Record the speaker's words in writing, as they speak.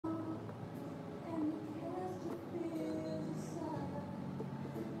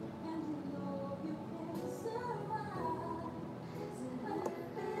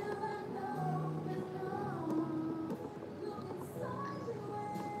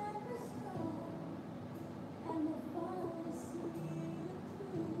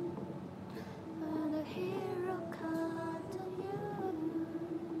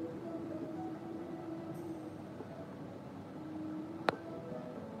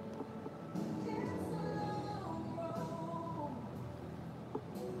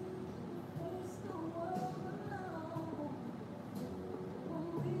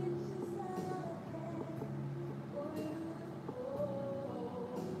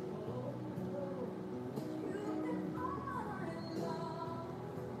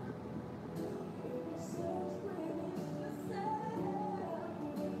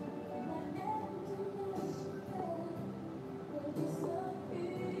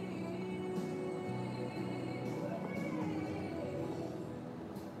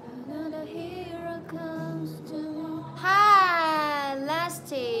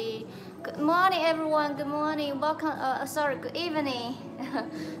morning, everyone. Good morning. Welcome. Good evening.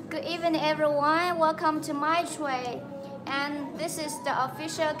 Good evening, everyone. Welcome to myChway, and this is the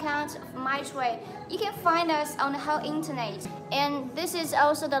official account of myChway. You can find us on the whole internet, and this is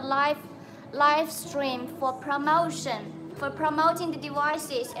also the live stream for promoting the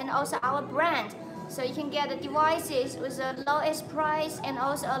devices and also our brand. So you can get the devices with the lowest price and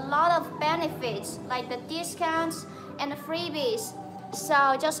also a lot of benefits like the discounts and the freebies.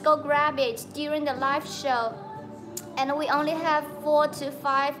 So just go grab it during the live show. And we only have 4 to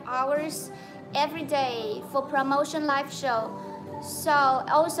 5 hours every day for promotion live show. So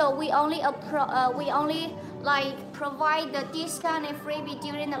also we only provide the discount and freebie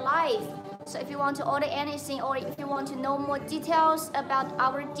during the live. So if you want to order anything or if you want to know more details about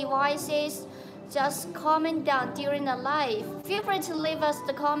our devices, just comment down during the live. Feel free to leave us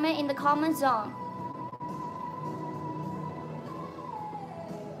the comment in the comment zone.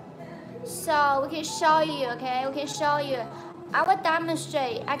 So we can show you, okay? We can show you.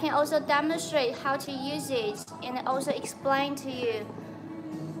 I can also demonstrate how to use it and also explain to you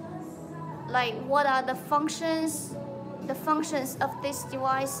like what are the functions of these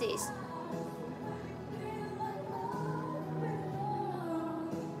devices.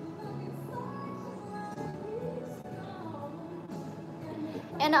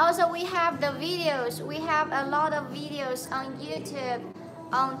 And also we have the videos. We have a lot of videos on YouTube,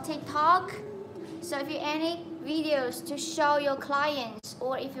 on TikTok. So if you any videos to show your clients,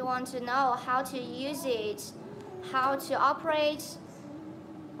 or if you want to know how to use it, how to operate,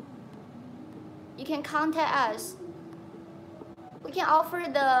 you can contact us. We can offer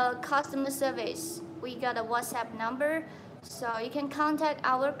the customer service. We got a WhatsApp number, so you can contact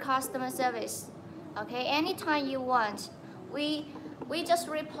our customer service. Okay, anytime you want. We just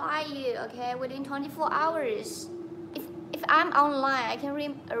reply you, okay, within 24 hours. If I'm online, I can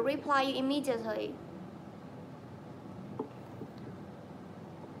reply you immediately.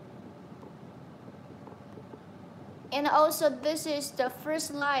 And also this is the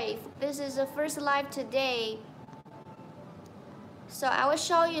first live. This is the first live today. So I will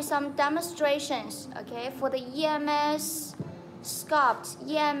show you some demonstrations, okay, for the EMS Sculpt,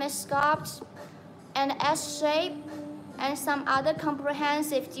 and S-shape, and some other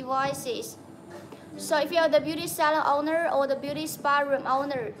comprehensive devices. So if you're the beauty salon owner or the beauty spa room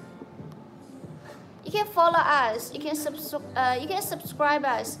owner, you can follow us. You can subscribe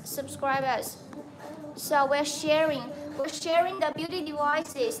us. So we're sharing the beauty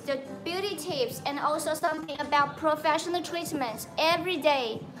devices, the beauty tips, and also something about professional treatments every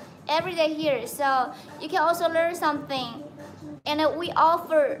day here. So you can also learn something. And we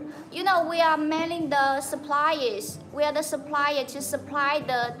offer, we are mainly the suppliers. We are the supplier to supply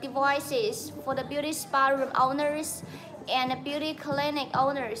the devices for the beauty spa room owners and the beauty clinic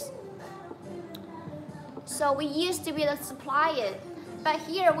owners. So we used to be the supplier, but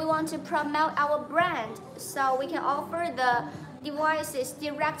here we want to promote our brand. So we can offer the devices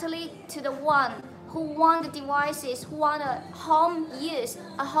directly to the one who want the devices, who want a home use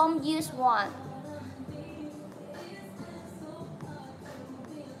one.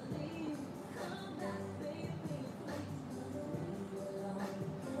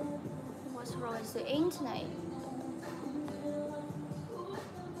 What's wrong with the internet?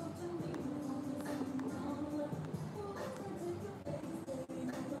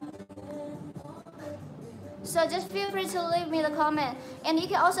 So just feel free to leave me the comment, and you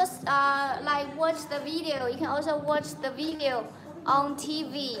can also watch the video. You can also watch the video on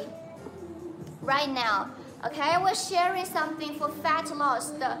TV right now. Okay, we're sharing something for fat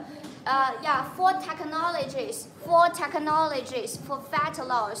loss. Four technologies for fat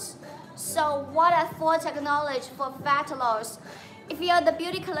loss. So what are 4 technologies for fat loss? If you're the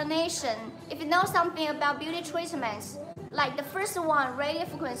beauty clinician, if you know something about beauty treatments, like the first one, radio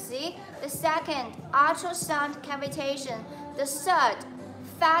frequency, the second, ultrasound cavitation, the third,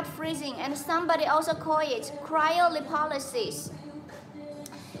 fat freezing, and somebody also call it cryolipolysis.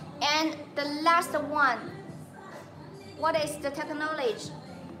 And the last one, what is the technology?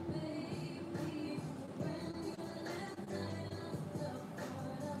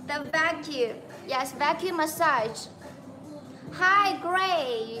 The vacuum. Yes, vacuum massage. Hi,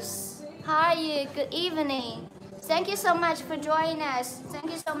 Grace. How are you? Good evening. Thank you so much for joining us.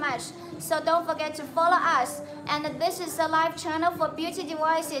 Thank you so much. So don't forget to follow us. And this is a live channel for beauty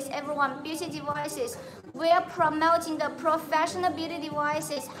devices. Everyone, beauty devices. We are promoting the professional beauty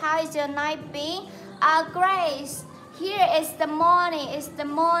devices. How is your night been? Grace, here is the morning. It's the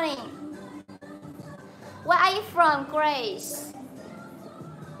morning. Where are you from, Grace?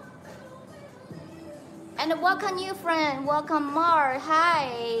 And welcome new friend. Welcome Mar.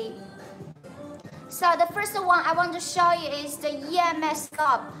 Hi. So the first one I want to show you is the EMS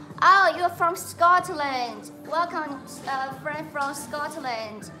sculpt. Oh, you're from Scotland. Welcome, friend from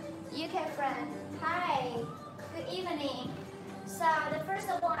Scotland. UK friend. Hi. Good evening. So the first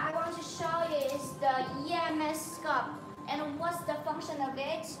one I want to show you is the EMS sculpt. And what's the function of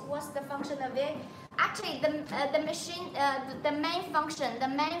it? What's the function of it? Actually, the machine, the main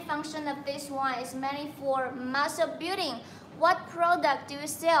function of this one is mainly for muscle building. What product do you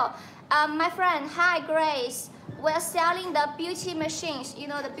sell? My friend, hi Grace. We're selling the beauty machines. You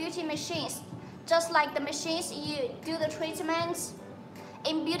know the beauty machines, just like the machines you do the treatments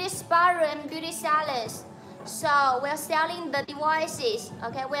in beauty spa and beauty salons. So we're selling the devices.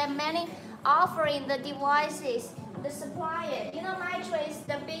 Okay, we're mainly offering the devices. The supplier, you know, myChway is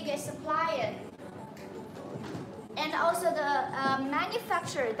the biggest supplier, and also the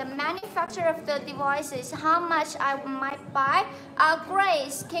manufacturer of the devices. How much I might buy?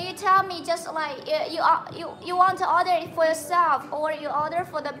 Grace, can you tell me, just like you want to order it for yourself or you order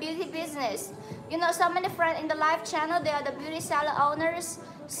for the beauty business? You know, so many friends in the live channel, they are the beauty salon owners,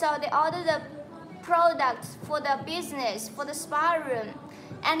 so they order the products for the business, for the spa room.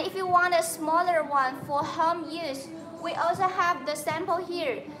 And if you want a smaller one for home use, we also have the sample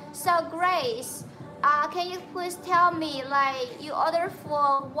here. So Grace, can you please tell me, like, you order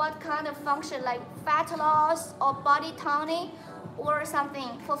for what kind of function, like fat loss or body toning or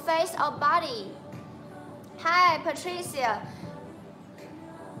something, for face or body? Hi Patricia.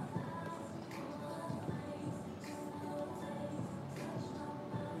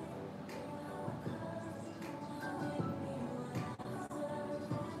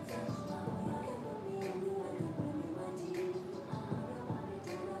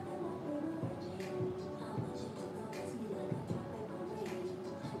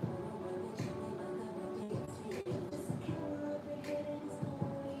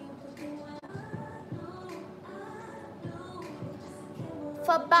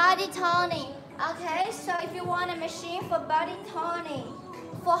 For body toning, okay, so if you want a machine for body toning,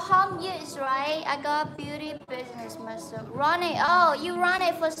 for home use, right? I got beauty business myself. Run it, oh, you run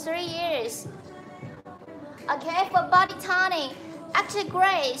it for 3 years. Okay, for body toning, actually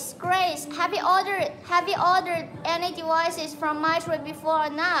Grace, have you ordered any devices from myChway before or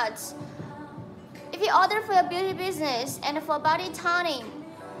not? If you order for your beauty business and for body toning,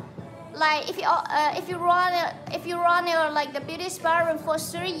 like if you run your like the beauty spa room for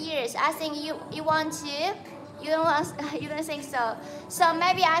 3 years, I think you want to, you don't think so. So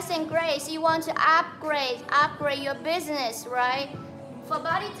maybe I think Grace, you want to upgrade your business, right? For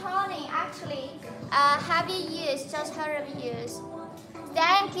body toning, actually, have you used? Just heard of use.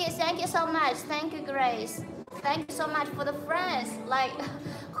 Thank you so much. Thank you Grace. Thank you so much for the friends like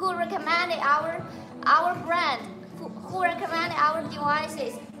who recommended our brand, who recommended our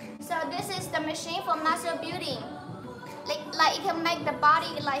devices. So this is the machine for muscle building. Like it can make the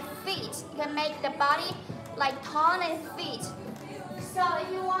body like fit. It can make the body like tone and fit. So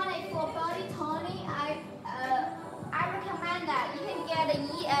if you want it for body toning, I recommend that you can get a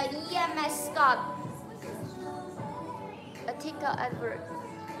EMS sculpt. A TikTok advert.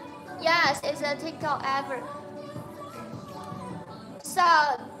 Yes, it's a TikTok advert. So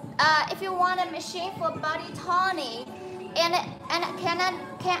if you want a machine for body toning, and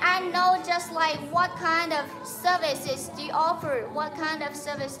can I know just like what kind of services do you offer? What kind of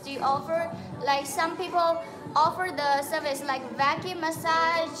service do you offer? Like some people offer the service like vacuum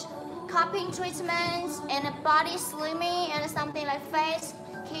massage, cupping treatments, and a body slimming, and something like face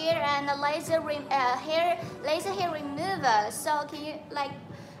hair and a laser hair remover. So can you like,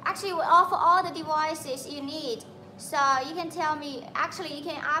 actually we offer all the devices you need. So you can tell me, actually you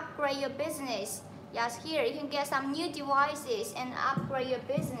can upgrade your business. Yes, here you can get some new devices and upgrade your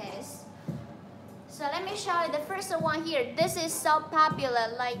business. So let me show you the first one here. This is so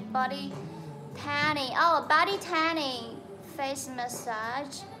popular, like body tanning. Oh, body tanning, face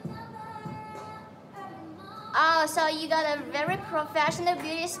massage. Oh, so you got a very professional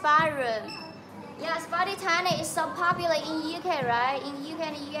beauty spa room. Yes, body tanning is so popular in UK, right? In UK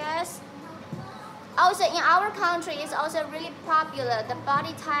and US. Also in our country, it's also really popular, the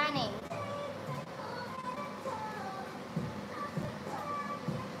body tanning.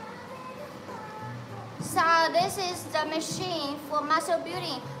 So this is the machine for muscle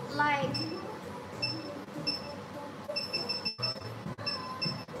building, like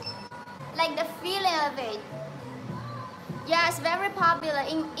the feeling of it. Yes, very popular.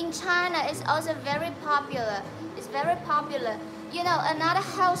 In China, it's also very popular. It's very popular. You know, another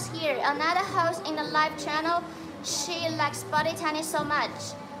host here, another host in the live channel, she likes body tanning so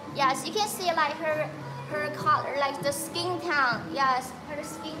much. Yes, you can see like her color, like the skin tone. Yes, her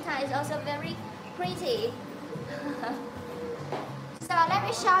skin tone is also very pretty. So let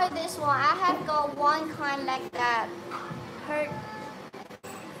me show you this one. I have got one kind like that. Hurt.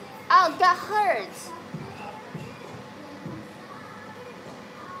 Oh, got hurt.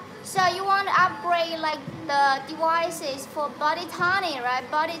 So you want to upgrade like the devices for body toning, right?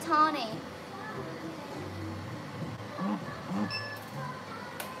 Body toning.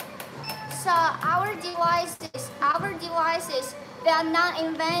 So our devices, they are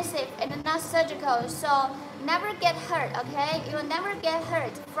non-invasive and not surgical. So never get hurt, okay? You will never get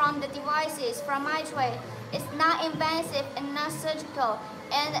hurt from the devices from myChway. It's non-invasive and not surgical.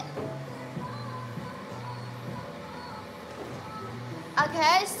 And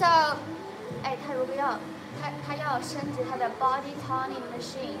okay, so 哎，他如果要他要升级他的 body toning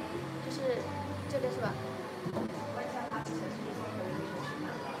machine， 就是这个是吧？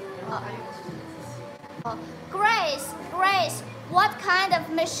 Grace, what kind of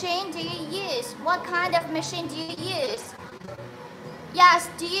machine do you use? What kind of machine do you use? Yes,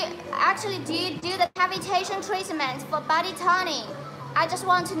 do you do the cavitation treatment for body toning? I just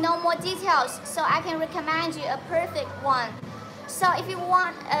want to know more details so I can recommend you a perfect one. So if you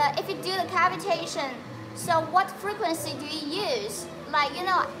want, if you do the cavitation, so what frequency do you use? Like, you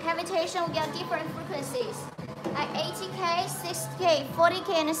know, cavitation will get different frequencies. Like 80K, 60K, 40K,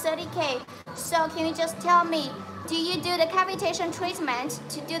 and 30K. So can you just tell me, do you do the cavitation treatment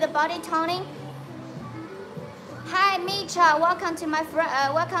to do the body toning? Hi, Micha. Welcome to my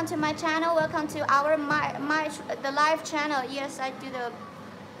welcome to my channel. Welcome to our the live channel. Yes, I do the.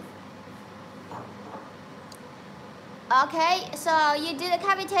 Okay, so you do the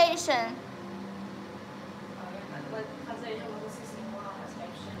cavitation.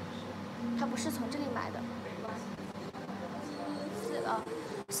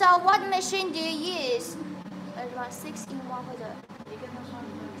 So what machine do you use? 6-in-1 或者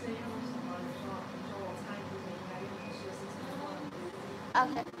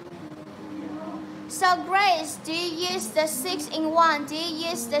Okay. So Grace, do you use the 6-in-1? Do you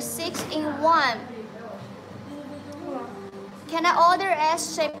use the 6-in-1? Can I order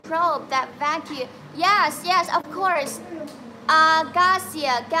S-shaped probe that vacuum? Yes, of course.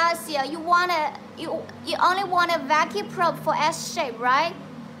 Garcia, you only want a vacuum probe for S-shape, right?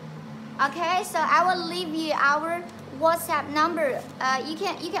 Okay, so I will leave you our WhatsApp number. You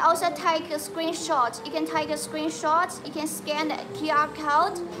can also take a screenshot. You can take a screenshot. You can scan the QR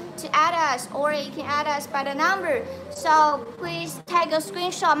code to add us, or you can add us by the number. So please take a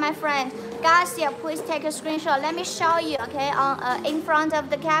screenshot, my friend. Garcia, please take a screenshot. Let me show you, okay, in front of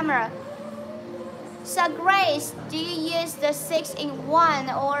the camera. So Grace, do you use the 6-in-1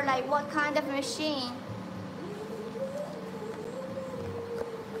 or like what kind of machine?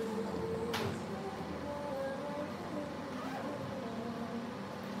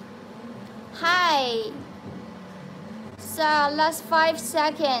 Hi. So last 5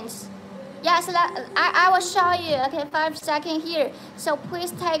 seconds. Yes, I will show you. Okay, 5 seconds here. So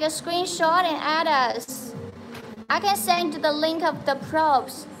please take a screenshot and add us. I can send you the link of the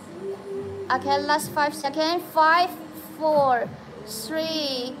probes. Okay, last 5 seconds. 5, 4,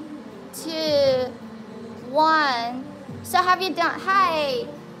 3, 2, 1. So have you done? Hi,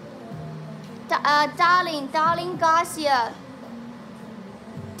 darling Garcia.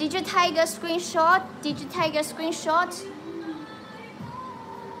 Did you take a screenshot?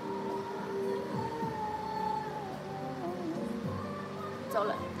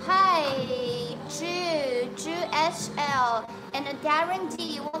 Hi, Drew HL and Darren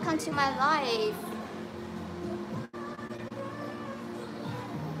D. Welcome to my live.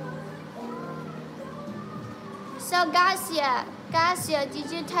 So Garcia,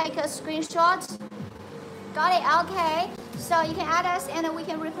 did you take a screenshot? Got it, okay. So you can add us and we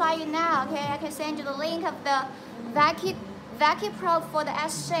can reply you now, okay? I can send you the link of the vacuum probe for the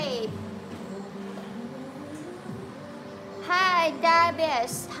S-shape. Hi,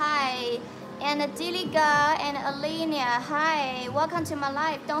 Dabis, hi. And Diliga and Alenia, hi. Welcome to my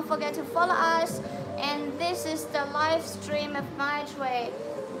live. Don't forget to follow us. And this is the live stream of myChway.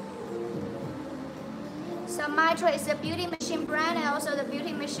 So myChway is a beauty machine brand and also the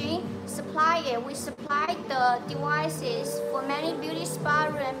beauty machine supplier. We supply the devices for many beauty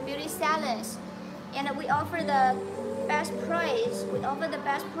spa and beauty salons. And we offer the best price. We offer the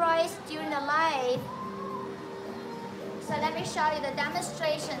best price during the live. So let me show you the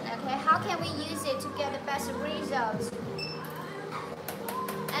demonstration, okay? How can we use it to get the best results?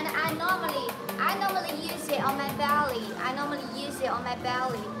 And I normally use it on my belly.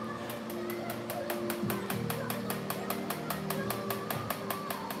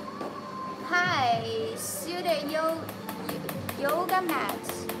 Hi, suited yoga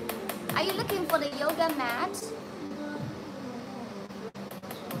mats. Are you looking for the yoga mat?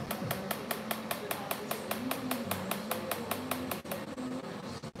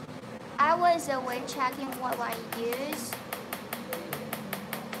 I was away checking what I use.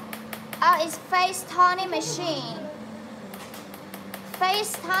 Oh, it's face toning machine.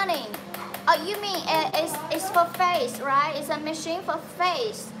 Face toning. Oh, you mean it's for face, right? It's a machine for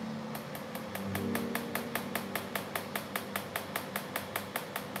face.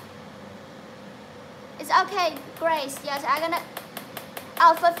 It's okay, Grace. Yes, I'm gonna.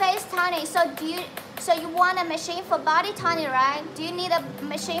 Oh, for face toning. So you want a machine for body toning, right? Do you need a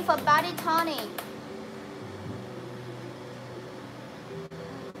machine for body toning?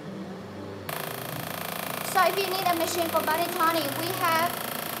 So if you need a machine for body toning, we have.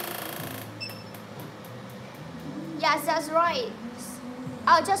 Yes, that's right.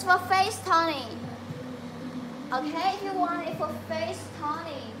 Oh, just for face toning. Okay, if you want it for face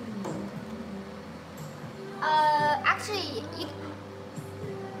toning. Actually,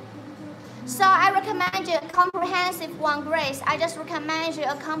 so I recommend you a comprehensive one, Grace. I just recommend you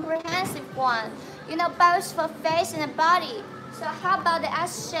a comprehensive one. You know, both for face and body. So how about the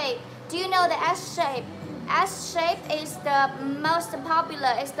S shape? Do you know the S shape? S shape is the most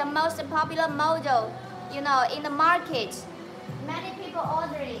popular. It's the most popular model, you know, in the market. Many people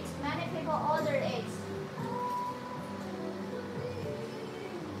order it. Many people order it.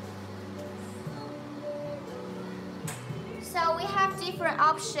 So we have different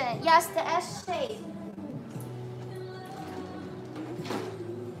options. Yes, the S shape.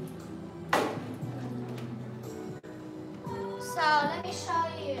 So let me show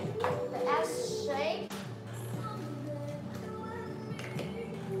you the S shape.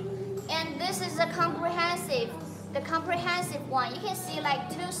 And this is the comprehensive one. You can see like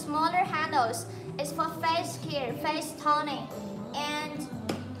two smaller handles. It's for face care, face toning, and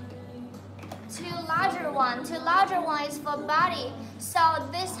two larger one is for body. So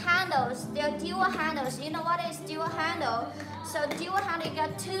these handles, they're dual handles. You know what is dual handle? So dual handle, you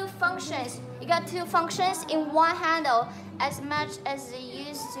got two functions. You got two functions in one handle, as much as you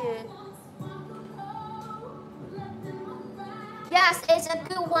used to. Yes, it's a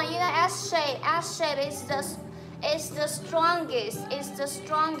good one. You know, S shape is the strongest. It's the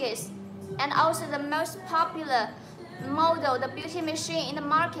strongest, and also the most popular model, the beauty machine in the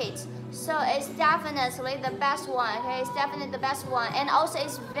market. So it's definitely the best one. Okay, it's definitely the best one, and also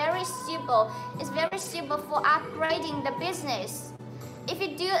it's very suitable. It's very suitable for upgrading the business. If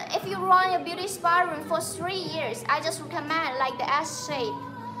you run a beauty spa room for 3 years, I just recommend like the S shape.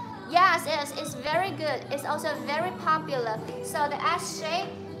 Yes, it's very good. It's also very popular. So the S shape,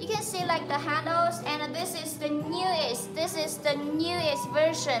 you can see like the handles, and this is the newest. This is the newest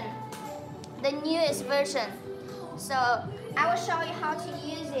version. The newest version. So I will show you how to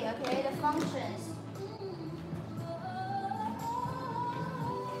use it. Okay, the functions.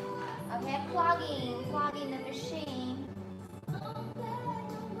 Okay, plug in the machine.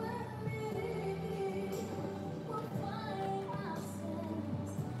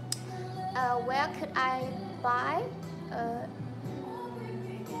 Where could I buy?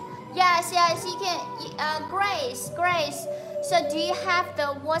 Yes, you can. Grace. So do you have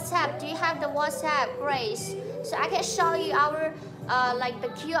the WhatsApp? Do you have the WhatsApp, Grace? So I can show you our like the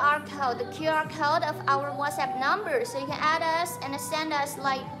QR code of our WhatsApp number. So you can add us and send us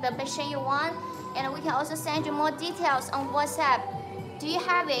like the machine you want, and we can also send you more details on WhatsApp. Do you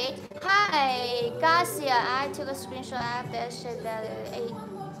have it? Hi, Garcia. I took a screenshot. I have that shit that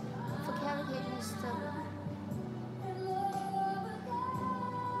for cavitation stuff.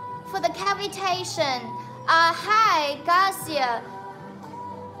 For the cavitation. Hi, Garcia.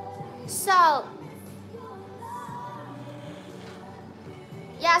 So,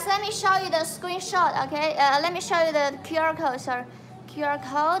 yes, let me show you the screenshot, okay? Let me show you the QR code, sorry. QR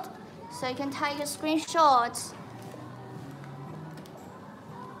code, so you can take a screenshot.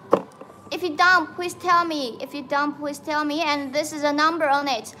 If you don't, please tell me. If you don't, please tell me. And this is a number on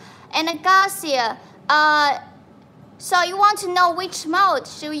it. And Garcia, so you want to know which mode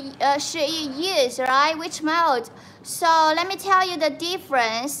should you use, right? Which mode? So let me tell you the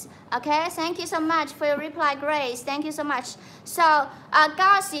difference. Okay, thank you so much for your reply, Grace. Thank you so much. So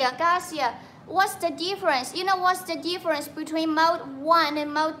Garcia, what's the difference? You know what's the difference between mode 1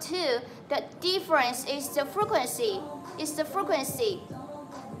 and mode 2? The difference is the frequency. It's the frequency.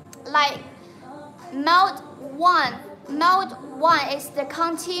 Like mode 1 is the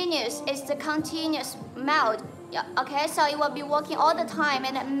continuous. It's the continuous mode. Yeah, okay, so it will be working all the time,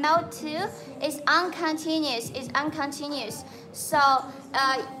 and mode 2 is uncontinuous. So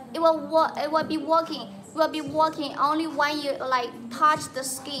it will be working will be working only when you like touch the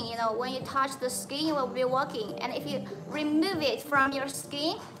skin. You know, when you touch the skin, it will be working. And if you remove it from your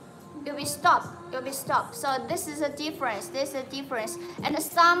skin, it will be stopped. It will be stopped. So this is a difference. This is a difference. And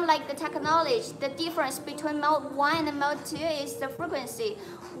some like the technology, the difference between mode 1 and mode 2 is the frequency.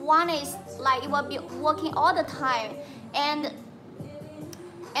 One is like it will be working all the time, and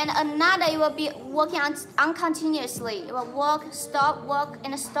another it will be working uncontinuously. It will work, stop, work,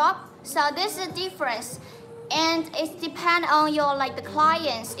 and stop. So this is a difference, and it's depend on your like the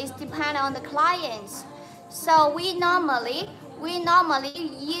clients. It's depend on the clients. So we normally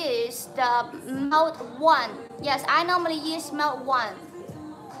use the mode 1. Yes, I normally use mode 1.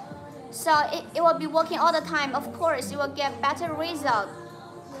 So it will be working all the time. Of course, you will get better result.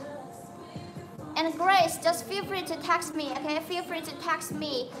 And Grace, just feel free to text me, okay? Feel free to text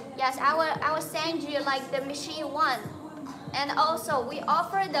me. Yes, I will send you like the machine 1. And also we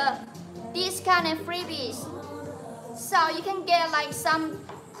offer the discount and freebies. So you can get like some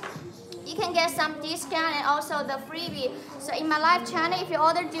discount and also the freebie. So in my live channel, if you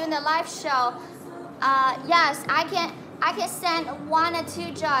order during the live show, yes, I can send 1 or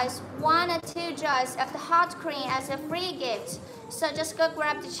 2 jars of the hot cream as a free gift. So just go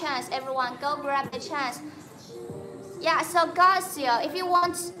grab the chance, everyone. Go grab the chance. Yeah. So Garcia, if you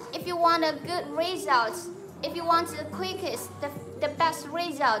want a good result, if you want the quickest, the best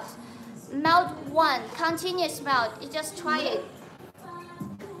result, mode 1, continuous mode. You just try it.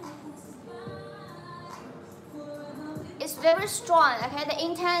 It's very strong. Okay, the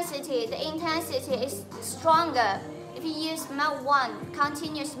intensity is stronger if you use mode 1,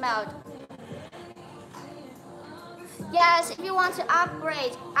 continuous mode. Yes, if you want to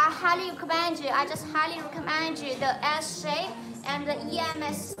upgrade, I highly recommend you. I just highly recommend you the S shape and the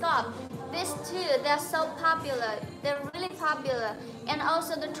EMS sculpt. These two, they're so popular. They're really popular. And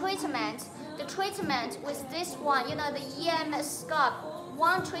also the treatment with this one, you know, the EMS sculpt.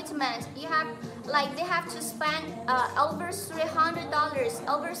 One treatment, you have like they have to spend over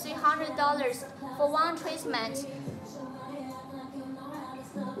 $300 for one treatment.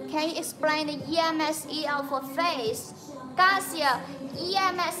 Can you explain the EMS EL for face? Garcia,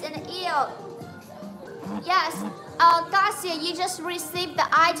 EMS and EL. Yes, Garcia, you just received the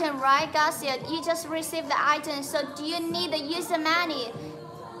item, right? Garcia, you just received the item. So do you need the user manual?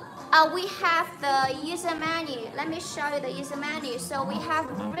 We have the user manual. Let me show you the user manual. So we have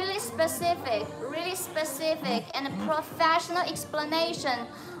really specific and professional explanation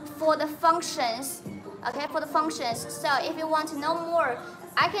for the functions. Okay, for the functions. So if you want to know more,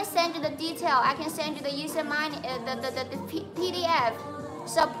 I can send you the detail. I can send you the user manual, the PDF.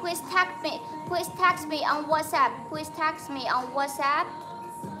 So please text me. Please text me on WhatsApp. Please text me on WhatsApp.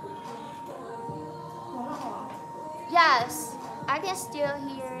 Yes, I can still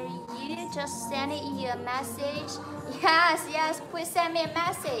hear you. Just send you a message. Yes, please send me a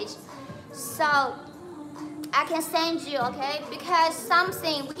message. So I can send you, okay? Because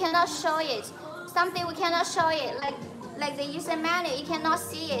something we cannot show it. Something we cannot show it, like the user manual, you cannot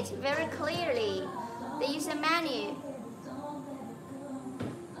see it very clearly. The user manual.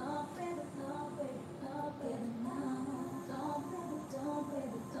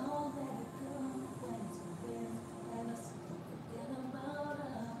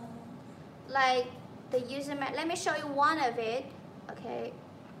 Like the user manual. Let me show you one of it. Okay.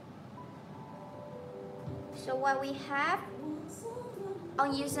 So what we have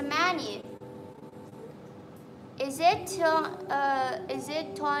on user manual. Is it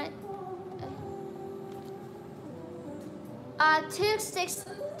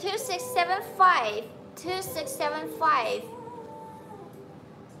 2675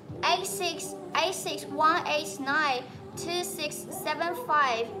 86189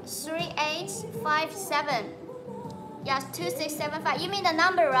 2675 3857. Yes, 2675. You mean the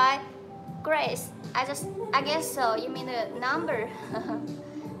number, right? Grace, I guess so. You mean the number.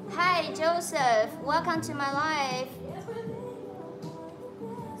 Hi Joseph, welcome to my live.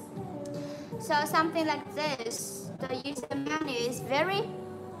 So something like this, the user manual is very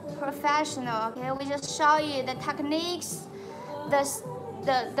professional. Okay, we just show you the techniques,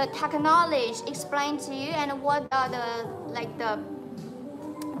 the technology explained to you, and what are the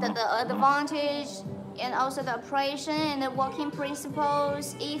advantage, and also the operation and the working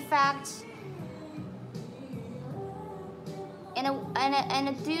principles, effects.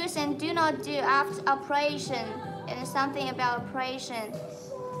 And do's and do not do after operation, and something about operation.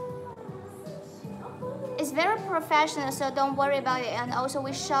 It's very professional, so don't worry about it. And also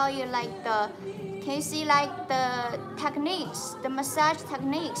we show you like can you see like the techniques, the massage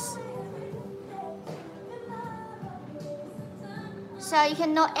techniques. So you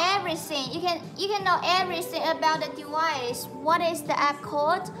can know everything. You can know everything about the device. What is the app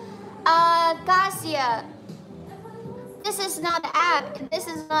called? Garcia. This is not the app. This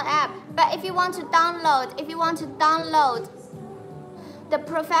is not app. But if you want to download, the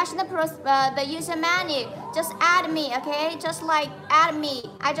professional the user menu, just add me, okay? Just like add me.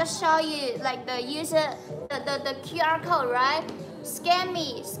 I just show you like the user the QR code, right? Scan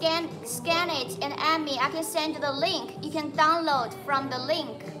me, scan it and add me. I can send you the link. You can download from the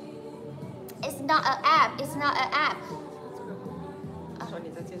link. It's not an app. It's not an app. 说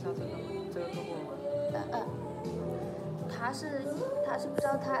你在介绍这个客户吗？他是不知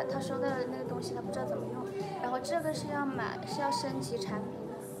道他收到的那个东西，他不知道怎么用。然后这个是要买，是要升级产品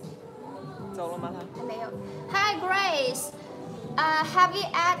的。走了吗他？还没有。Hi Grace, have you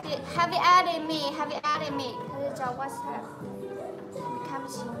added me? Have you added me? 他就叫 WhatsApp， 你看不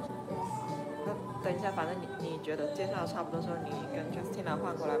清楚。那等一下，反正你觉得介绍差不多的时候，你跟 Justina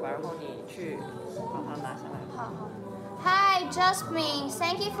换过来吧，然后你去把它拿下来。好。Hi Jasmine,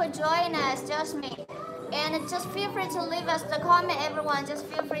 thank you for joining us, Jasmine. And just feel free to leave us the comment, everyone. Just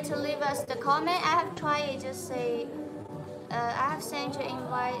feel free to leave us the comment. I have tried it. Just say, I have sent you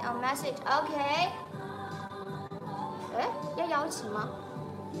invite a message. Okay. 要邀请吗？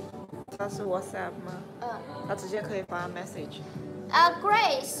他是 WhatsApp 吗？他直接可以发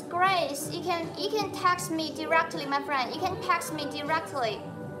message。Grace, you can text me directly, my friend. You can text me directly.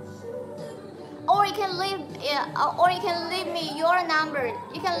 Or you can leave me your number.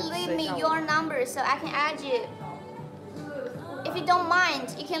 You can leave me your number so I can add you. If you don't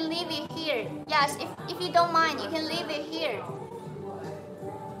mind, you can leave it here. Yes, if you don't mind, you can leave it here.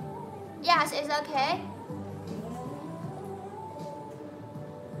 Yes, it's okay.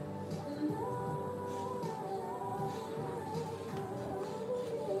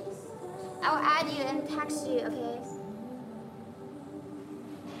 I'll add you and text you, okay?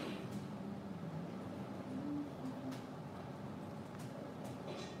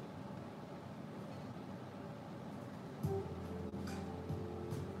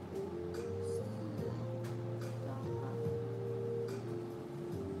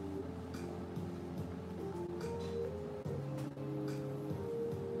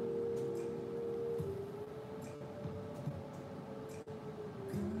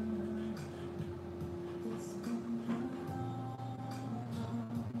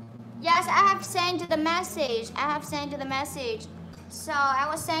 Yes, I have sent you the message. So I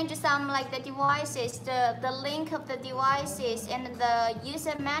will send you some like the devices, the link of the devices and the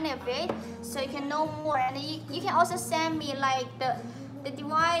user menu of it, so you can know more. And you can also send me like the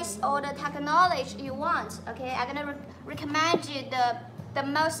device or the technology you want. Okay, I'm gonna recommend you the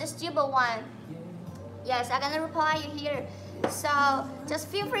most suitable one. Yes, I'm gonna reply you here. So just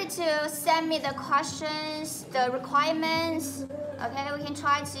feel free to send me the questions, the requirements. Okay, we can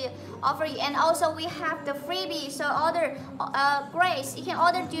try to offer you, and also we have the freebie. So order, Grace, you can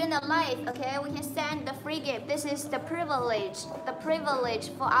order during the live. Okay, we can send the free gift. This is the privilege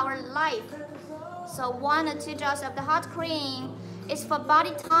for our life. So 1 or 2 drops of the hot cream is for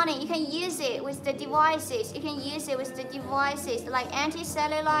body toning. You can use it with the devices. You can use it with the devices like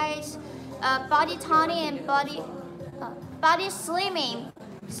anti-cellulite, body toning, and body slimming.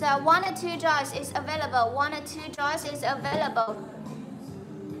 So 1 or 2 drops is available. 1 or 2 drops is available.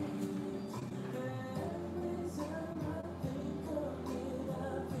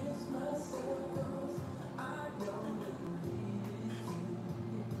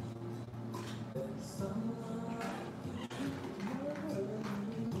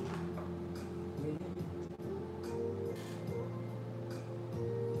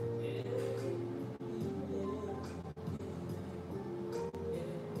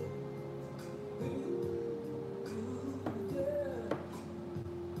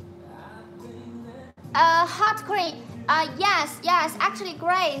 Hot cream. Yes. Actually,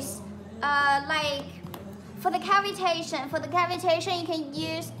 Grace. Like for the cavitation, you can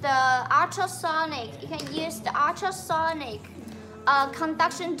use the ultrasonic. You can use the ultrasonic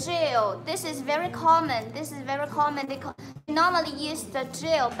conduction gel. This is very common. They normally use the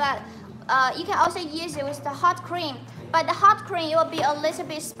gel, but you can also use it with the hot cream. But the hot cream, it will be a little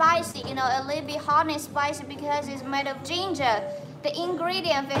bit spicy, a little bit hot and spicy because it's made of ginger. The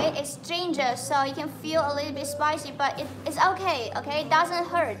ingredient of it is ginger, so you can feel a little bit spicy, but it's okay, it doesn't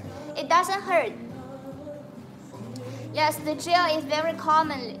hurt. Yes, the gel is very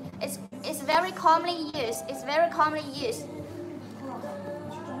common. It's very commonly used.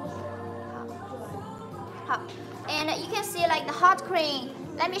 And you can see like the hot cream.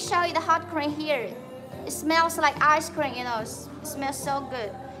 Let me show you the hot cream here. It smells like ice cream, it smells so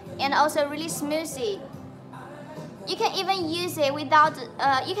good. And also really smoothie. You can even use it without.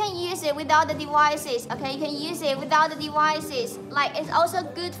 You can use it without the devices. Okay, you can use it without the devices. Like it's also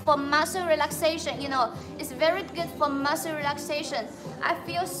good for muscle relaxation. You know, it's very good for muscle relaxation. I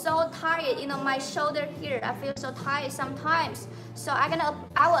feel so tired. You know, my shoulder here. I feel so tired sometimes. So I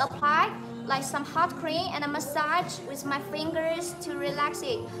will apply like some hot cream and a massage with my fingers to relax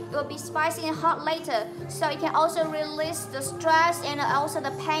it. It will be spicy and hot later. So you can also release the stress and also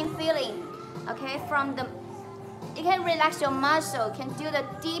the pain feeling. Okay, from the. You can relax your muscle, can do the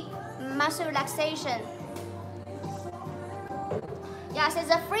deep muscle relaxation. Yes, it's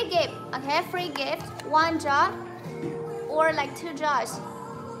a free gift, okay? Free gift, 1 jar or like 2 jars.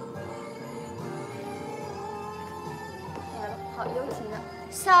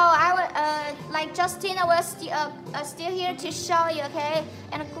 So I will, like Justina was still here to show you, okay?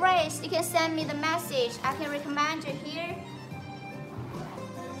 And Grace, you can send me the message. I can recommend you here.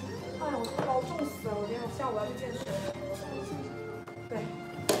 哎呦，好重死了！我今天下午要去健身。对，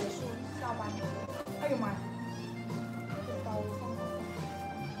结束下班。哎呦妈呀！这刀放好。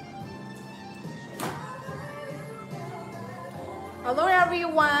Hello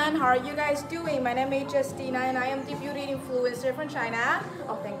everyone, how are you guys doing? My name is Justina and I am the beauty influencer from China.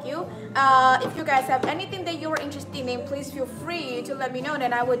 Oh, thank you. If you guys have anything that you are interested in, please feel free to let me know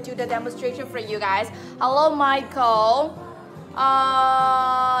and I will do the demonstration for you guys. Hello Michael.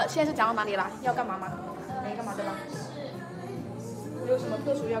 现在是讲到哪里啦？要干嘛吗？没干嘛对吧？有什么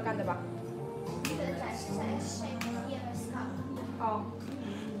特殊要干的吧？哦。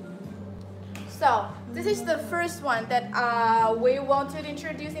So this is the first one that we want to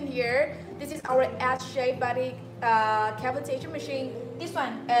introduce in here. This is our S-shaped body cavitation machine. This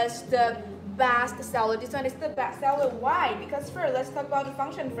one is the best seller. This one is the best seller. Why? Because first, let's talk about the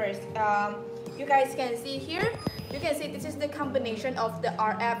function first. You guys can see here. You can see this is the combination of the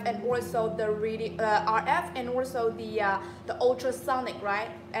RF and also the RF and also the ultrasonic, right?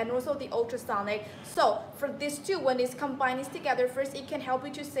 And also the ultrasonic. So for these two, when it's combined together, first it can help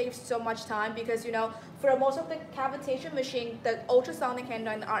you to save so much time because you know for most of the cavitation machine, the ultrasonic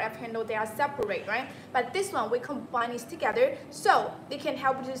handle and the RF handle they are separate, right? But this one we combine it together, so it can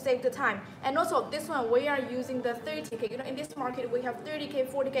help you to save the time. And also this one we are using the 30K. You know, in this market we have 30K,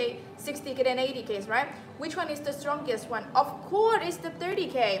 40K, 60K, and 80Ks, right? Which one is the strongest one? Of course, it's the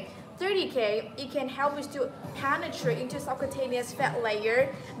 30K. 30K, it can help us to penetrate into subcutaneous fat layer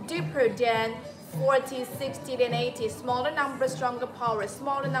deeper than 40, 60, and 80. Smaller number, stronger power.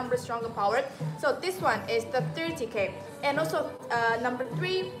 Smaller number, stronger power. So this one is the 30K. And also number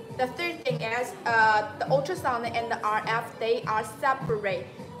 3, the third thing is the ultrasonic and the RF, they are separate.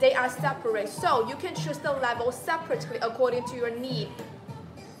 They are separate. So you can choose the level separately according to your need.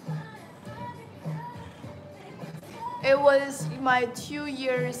 It was my 2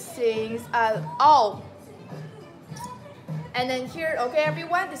 years since and then here, okay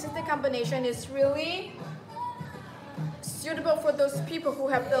everyone, this is the combination. It's really suitable for those people who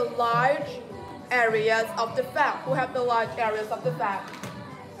have the large areas of the fat,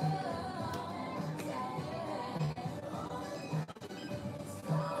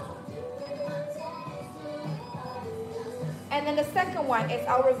 And then the second one is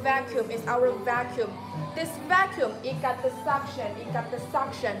our vacuum. This vacuum, it got the suction,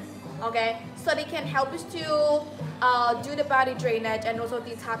 okay? So they can help us to do the body drainage and also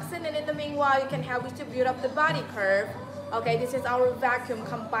detoxing, and in the meanwhile, it can help us to build up the body curve. Okay, this is our vacuum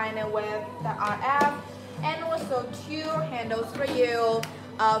combined with the RF, and also 2 handles for you,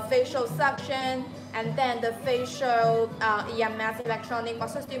 facial suction, and then the facial EMS, electronic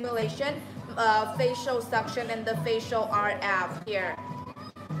muscle stimulation, facial suction, and the facial RF here.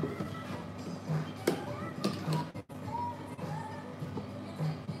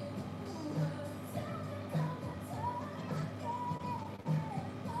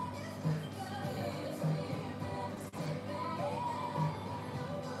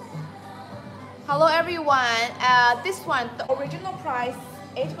 Hello everyone. This one, the original price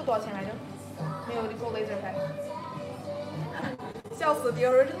这个多少钱来着？没有做 laser pen。笑死 ！The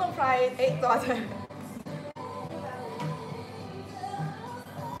original price 多少钱？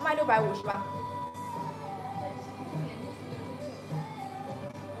卖650吧。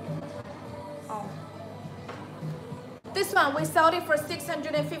哦。This one we sold it for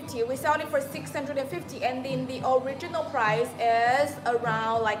 650. We sold it for 650, and then the original price is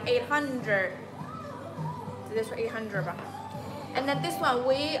around like 800. This for 800 吧. And then this one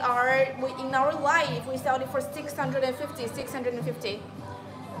we in our life we sell it for 650.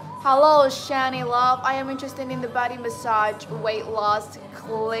 Hello, Shani Love. I am interested in the body massage, weight loss,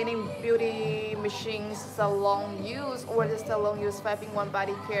 cleaning beauty machines, salon use, or the salon use 5-in-1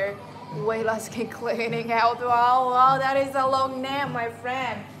 body care, weight loss skin cleaning health. Wow, that is a long name, my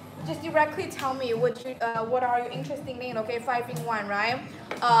friend. Just directly tell me what are you interested in? Okay, 5-in-1, right?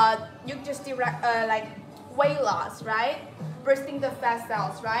 You just like weight loss, right? Bursting the fat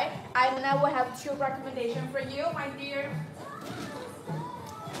cells, right? And I will have 2 recommendations for you, my dear.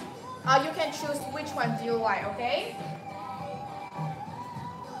 You can choose which one do you like, okay?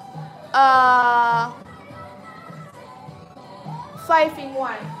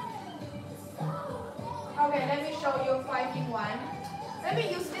 5-in-1. Okay, let me show you 5-in-1. Let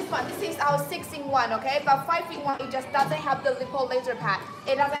me use this one. This is our 6-in-1, okay? But 5-in-1, it just doesn't have the lipo laser pad.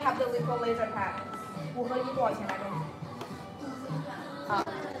 It doesn't have the lipo laser pad. 5合1多少钱来着？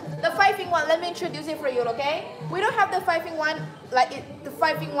 The 5-in-1, let me introduce it for you, okay? We don't have the 5-in-1, the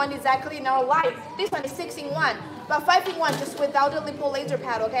 5-in-1 exactly in our life. This one is 6-in-1, but 5-in-1 just without the lipo laser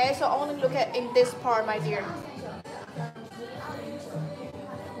pad, okay? So only look at in this part, my dear.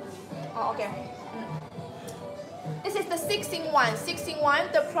 Oh, okay. This is the 6-in-1.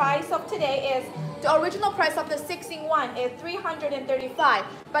 6-in-1, the price of today is, the original price of the 6-in-1 is 335.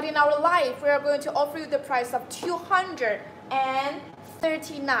 But in our life, we are going to offer you the price of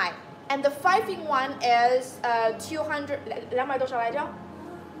 239. And the 5-in-1 is 200, 多少来着？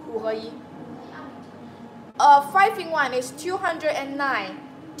 5合1。5-in-1 is 209.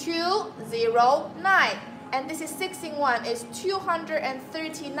 209. And this is 6-in-1 is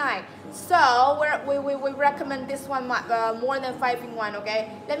 239. So we recommend this one more than 5-in-1, okay?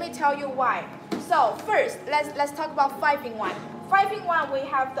 Let me tell you why. So first, let's talk about 5-in-1. 5-in-1, we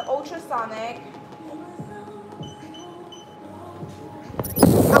have the ultrasonic,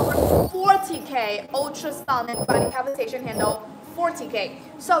 our 40K ultrasonic body cavitation handle, 40K.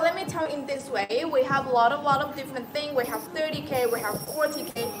 So let me tell you in this way, we have a lot of different things. We have 30K, we have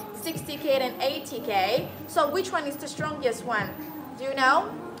 40K, 60K, and 80K. So which one is the strongest one? Do you know?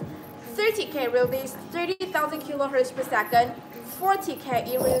 30K release 30,000 kilohertz per second. 40K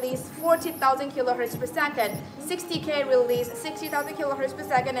it release 40,000 kilohertz per second. 60K release 60,000 kilohertz per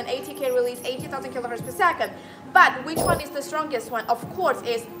second, and 80K release 80,000 kilohertz per second. But which one is the strongest one? Of course,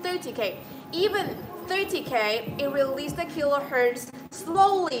 is 30K. Even 30K, it releases the kilohertz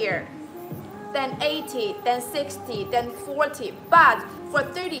slowlier than 80, then 60, then 40. But for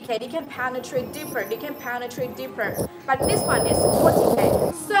 30K, they can penetrate deeper. But this one is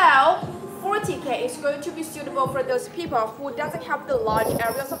 40K. So 40K is going to be suitable for those people who doesn't have the large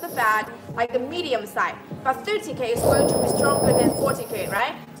areas of the fat, like the medium side. But 30K is going to be stronger than 40K,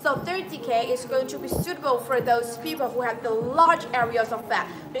 right? So 30K is going to be suitable for those people who have the large areas of fat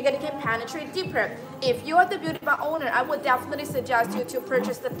because it can penetrate deeper. If you are the beauty bar owner, I would definitely suggest you to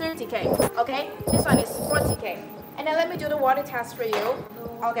purchase the 30K, okay? This one is 40K. And then let me do the water test for you.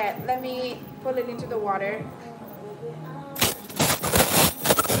 Okay, let me put it into the water.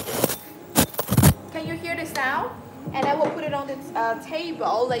 Can you hear the sound? And I will put it on the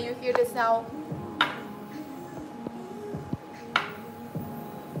table, let you hear the sound.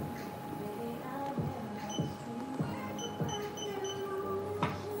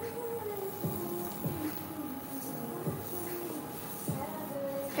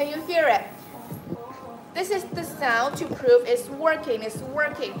 Can you hear it? This is the sound to prove it's working.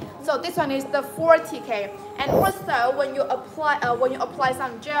 So this one is the 40K. And also when you apply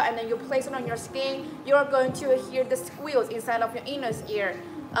some gel and then you place it on your skin, you're going to hear the squeals inside of your inner ear.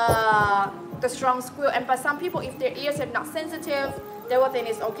 The strong squeal. But some people, if their ears are not sensitive, they will think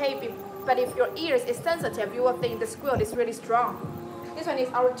it's okay. But if your ears is sensitive, you will think the squeal is really strong. This one is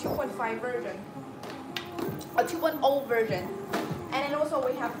our 2.5 version. A 2.0 version. And then also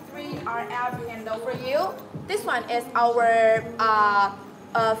we have 3 RF handle for you. This one is our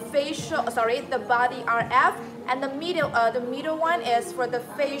the body RF, and the middle one is for the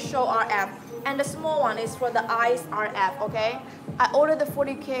facial RF, and the small one is for the eyes RF. Okay, I ordered the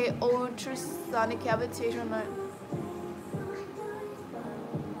 40K ultrasonic cavitation.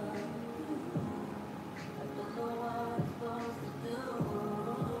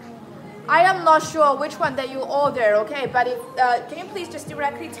 I am not sure which one that you order, okay? But if, can you please just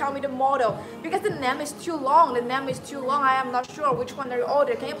directly tell me the model? Because the name is too long. I am not sure which one that you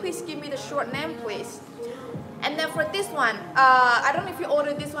order. Can you please give me the short name, please? And then for this one, I don't know if you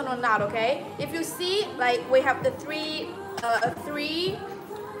ordered this one or not, okay? If you see, like we have the three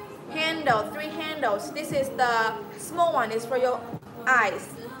handles. This is the small one is for your eyes.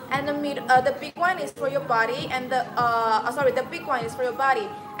 And the big one is for your body, and the big one is for your body,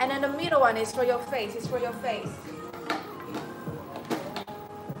 and then the middle one is for your face.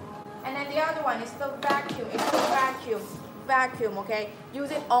 the other one is the vacuum. It's the vacuum, okay?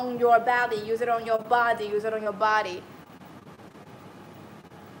 Use it on your belly, use it on your body, use it on your body.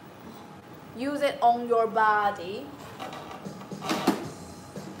 Use it on your body.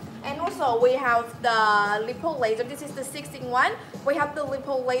 And also we have the lipo laser. This is the 6-in-1. We have the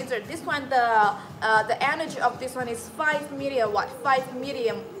lipo laser. This one, the energy of this one is 5 million watt. 5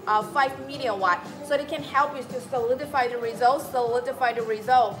 million watt. So it can help you to solidify the result.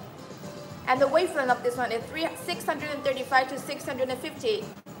 And the wavelength of this one is 635 to 650.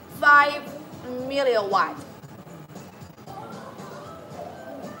 5 million watt.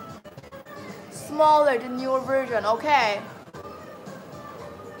 Smaller, the newer version. Okay.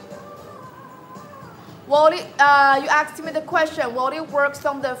 Will it, you asked me the question, will it work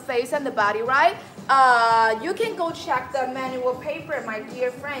on the face and the body, right? You can go check the manual paper, my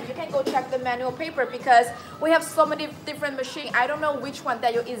dear friend. You can go check the manual paper because we have so many different machines. I don't know which one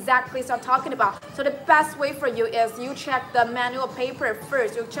that you exactly start talking about. So the best way for you is you check the manual paper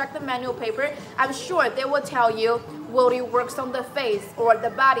first. You check the manual paper. I'm sure they will tell you will it work on the face or the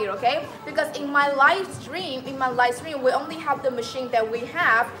body, okay? Because in my live stream, we only have the machine that we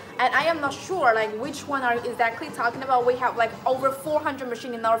have, and I am not sure like which one are exactly talking about. We have like over 400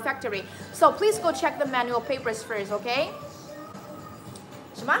 machines in our factory. So please go check the manual papers first, okay?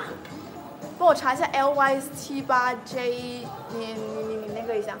 什么？帮我查一下 LY78J， 你那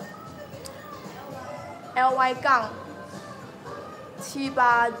个一下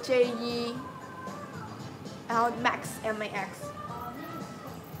LY-78J1， 然后 Max MAX。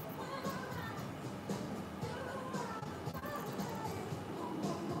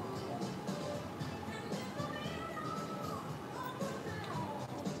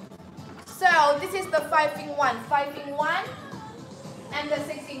 So this is the 5-in-1, and the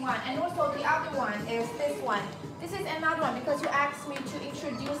 6-in-1, and also the other one is this one. This is another one because you asked me to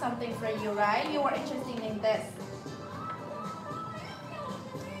introduce something for you, right? You were interested in this.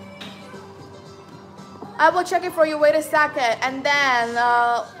 I will check it for you. Wait a second, and then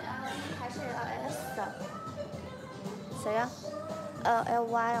还是 LS 的，谁呀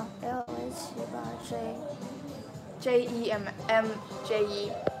？LY 哦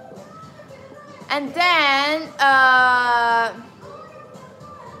，LY78J，JE。 And then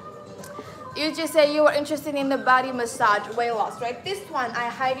you just say you were interested in the body massage weight loss, right? This one I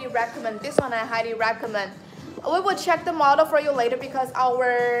highly recommend. We will check the model for you later because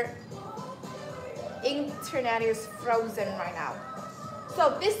our internet is frozen right now.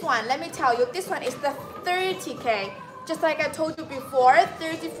 So this one, let me tell you, this one is the 30K. Just like I told you before,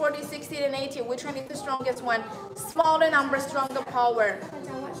 30, 40, 60, and 80. Which one is the strongest one? Smaller number, stronger power.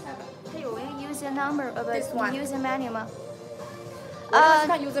 它有一个 user number， This one. user manual 吗？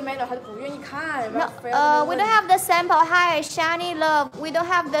 看 user manual 还是不愿意看。 No, we don't have the sample. Hi, Shiny Love. We don't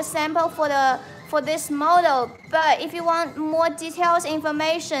have the sample for this model. But if you want more details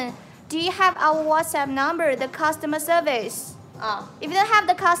information, do you have our WhatsApp number, the customer service? If you don't have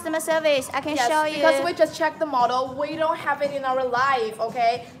the customer service, I can show you. Because we just checked the model, we don't have it in our live,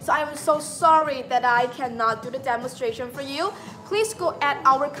 okay? So I'm so sorry that I cannot do the demonstration for you. Please go at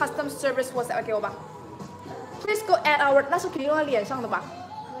our customer service WhatsApp 给我吧。Please go at our 那是可以用在脸上的吧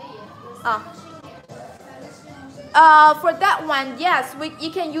？For that one, yes,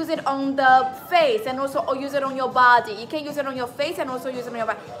 you can use it on the face and also use it on your body. You can use it on your face and also use it on your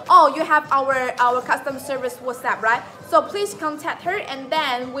body. Oh, you have our customer service WhatsApp, right? So please contact her and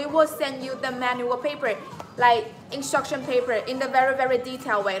then we will send you the manual paper, like instruction paper in the very, very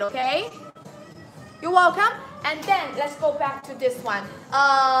detailed way, okay? You're welcome. And then let's go back to this one.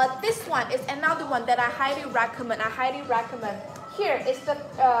 This one is another one that I highly recommend. Here is the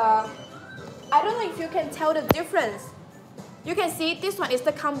I don't know if you can tell the difference. You can see this one is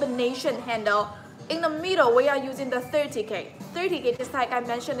the combination handle. In the middle, we are using the 30K. 30K, just like I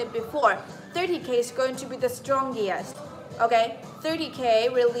mentioned it before, 30K is going to be the strongest. Okay,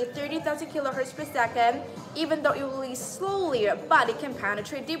 30K release 30,000 kilohertz per second, even though it release slowly, but it can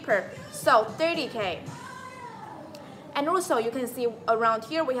penetrate deeper. So 30K. And also you can see around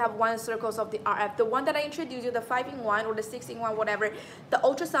here we have one circles of the RF. The one that I introduced you, the 5-in-1 or the 6-in-1, whatever, the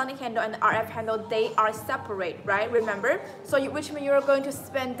ultrasonic handle and the RF handle, they are separate, right? Remember? So which means you're going to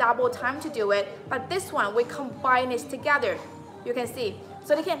spend double time to do it. But this one, we combine it together. You can see.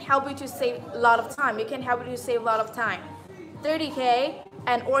 So they can help you to save a lot of time. 30K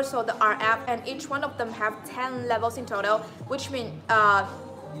and also the RF, and each one of them have 10 levels in total, which means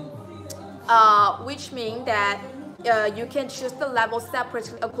that you can choose the level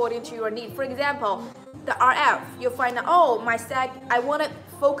separately according to your need. For example, the RF, you find out, oh, my sag, I want to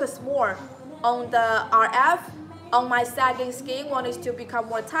focus more on the RF on my sagging skin, want it to become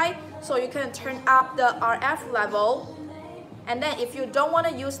more tight, so you can turn up the RF level. And then if you don't want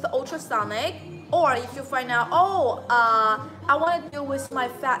to use the ultrasonic, or if you find out, oh, I want to deal with my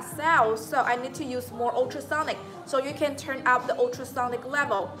fat cells, so I need to use more ultrasonic, so you can turn up the ultrasonic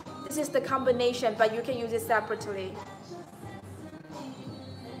level. This is the combination, but you can use it separately.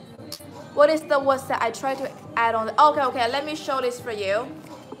 What is the what's that? I try to add on. Okay, let me show this for you.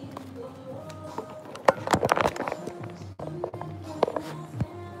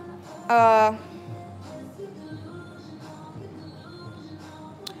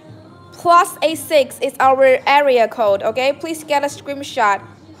 +86 is our area code. Okay, please get a screenshot.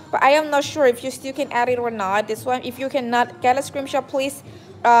 But I am not sure if you still can add it or not. This one, if you cannot get a screenshot, please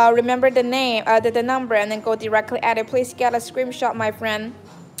remember the name, the number, and then go directly at it. Please get a screenshot, my friend.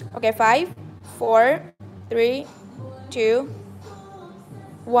 Okay, 5, 4, 3, 2,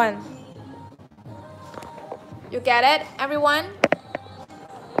 1. You get it, everyone?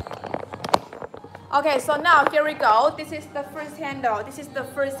 Okay, so now here we go. This is the first handle. This is the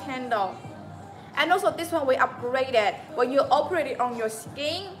first handle. And also this one we upgraded. When you operate it on your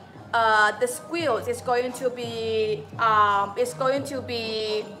skin, the squeals is going to be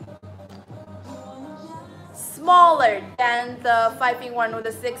smaller than the 5-in-1 or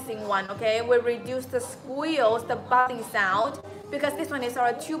the 6-in-1. Okay, we reduce the squeals, the buzzing sound, because this one is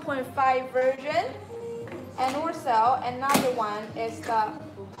our 2.5 version. And also another one is the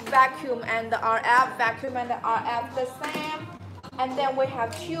vacuum and the RF. Vacuum and the RF the same. And then we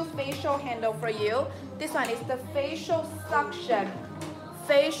have 2 facial handle for you. This one is the facial suction.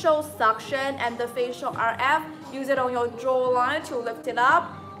 Facial suction and the facial RF. Use it on your jawline to lift it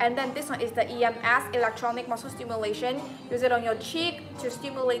up. And then this one is the EMS, electronic muscle stimulation. Use it on your cheek to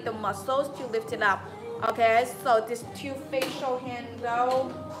stimulate the muscles to lift it up. Okay, so these 2 facial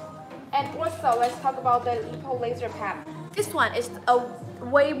handle. And also let's talk about the lipo laser pad. This one is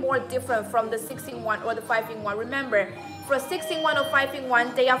way more different from the 6-in-1 or the 5-in-1. Remember, for 6-in-1 or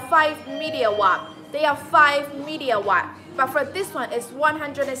 5-in-1, they are 5 media watt. They are 5 media watt. But for this one, it's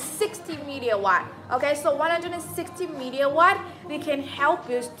 160 media watt. Okay, so 160 media watt, it can help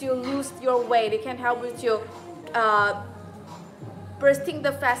you to lose your weight. It can help you to bursting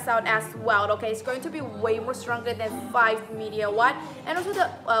the fat out as well. Okay, it's going to be way more stronger than 5 media watt. And also the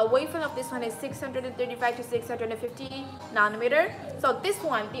wavelength of this one is 635 to 650 nanometer. So this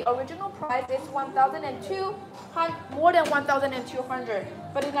one, the original price is more than 1,200.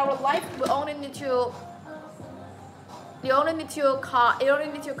 But in our life, it only need to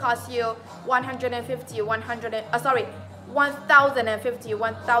cost you 1,050,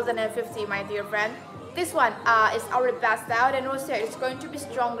 my dear friend. This one is our best out, and also it's going to be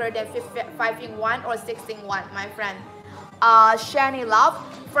stronger than 5-in-1 or 6-in-1, my friend. Shiny Love.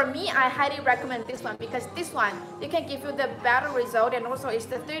 For me, I highly recommend this one because this one, it can give you the better result, and also it's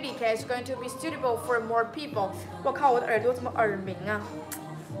the 30K. It's going to be suitable for more people. 我靠，我的耳朵怎么耳鸣啊？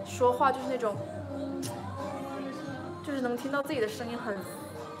说话就是那种，就是能听到自己的声音很。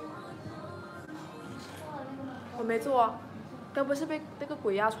我没做啊，该不是被那个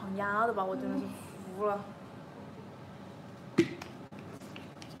鬼压床压的吧？我真的是。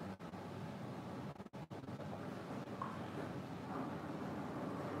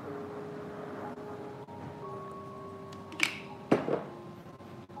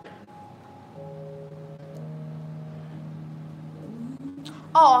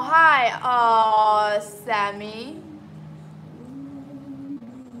Oh, hi, Sammy.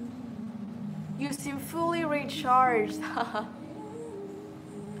 You seem fully recharged.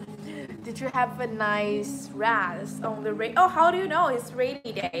 Did you have a nice rest on the rain? Oh, how do you know it's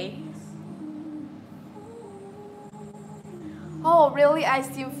rainy day? Oh, really? I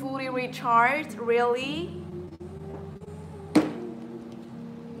seem fully recharged? Really?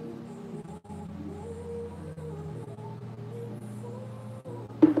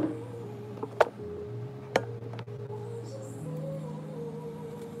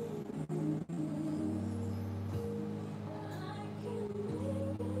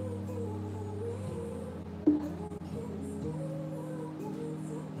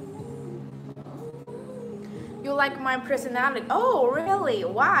 You like my personality? Oh, really?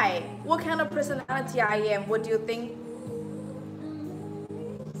 Why? What kind of personality I am? What do you think?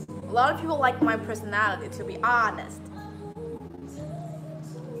 A lot of people like my personality, to be honest.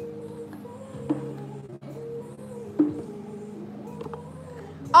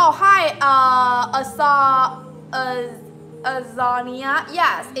 Oh, hi, Azania.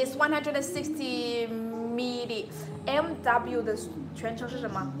 Yes, it's 160 media. MW 的全称是什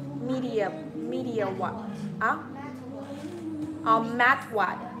么 ？Media watt 啊？哦 ，Matt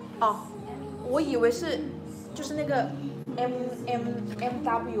watt 哦，我以为是就是那个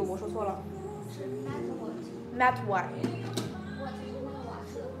MW 我说错了。是 matte Matte what？ what 就是那个瓦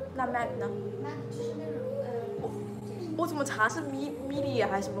特。那 matte 呢？ matte 就是那种我怎么查是midi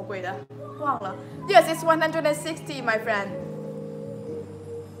还是什么鬼的？忘了。Yes, it's 160, my friend.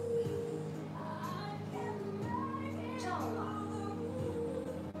 罩瓦。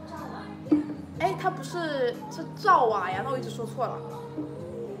哎，它不是兆瓦呀？那我一直说错了。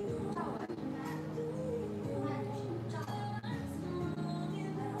罩瓦是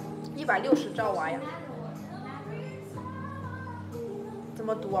matte 就是罩160兆瓦呀？怎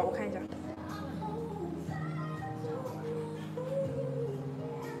么读啊？我看一下。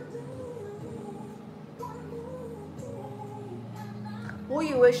我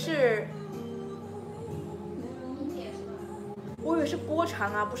以为是波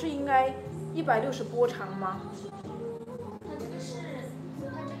长啊，不是应该160波长吗？它这个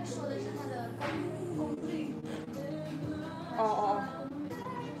说的是它的功率。哦。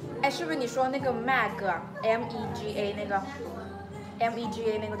哎，是不是你说那个 mag 啊 ？MEGA 那个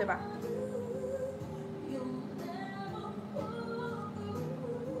MEGA 那个对吧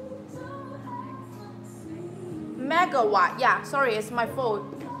？Megawatt, yeah. Sorry, it's my fault.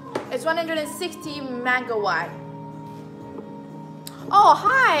 It's 160 megawatt. Oh,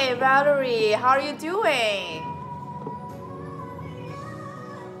 hi, Valerie. How are you doing?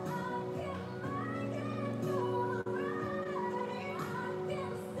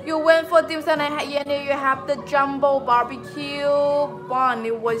 You went for dim sum and you have the jumbo barbecue bun.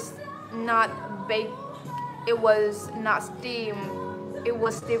 It was not baked. It was not steamed. It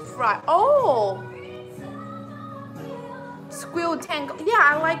was deep fried. Oh, squid tango. Yeah,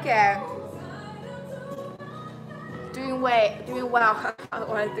 I like it. Doing well.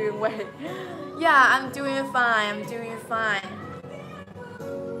 Or doing well. Yeah, I'm doing fine.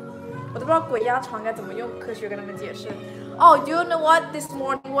我都不知道鬼压床该怎么用科学跟他们解释。Oh, do you know what? This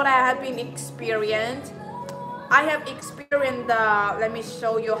morning, what I have been experienced? I have experienced the. Let me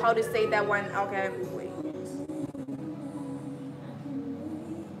show you how to say that one. Okay, wait.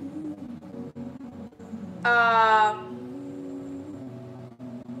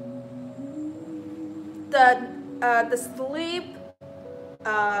 The sleep.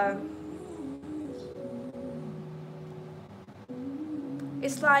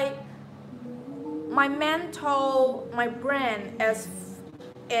 It's like my brain is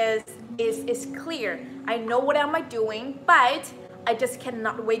clear. I know what am I doing, but I just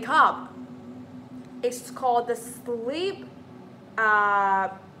cannot wake up. It's called the sleep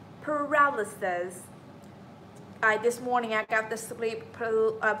paralysis. This morning I got the sleep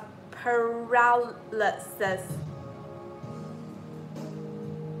paralysis.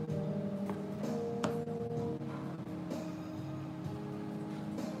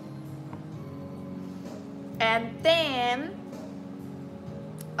 And then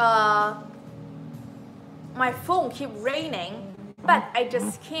my phone keep ringing, but I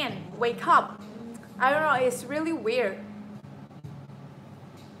just can't wake up. I don't know, it's really weird.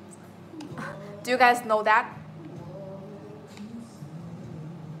 Do you guys know that?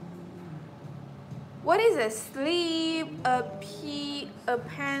 What is it? Sleep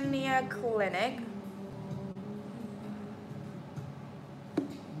apnea clinic.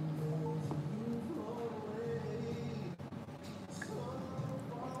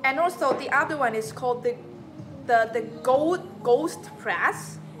 And also the other one is called the ghost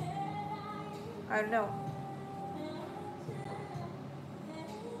press. I don't know.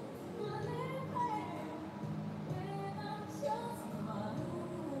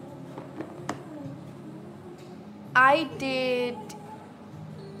 I did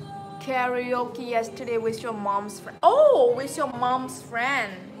karaoke yesterday with your mom's friend. Oh, with your mom's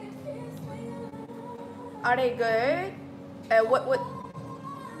friend. Are they good? What?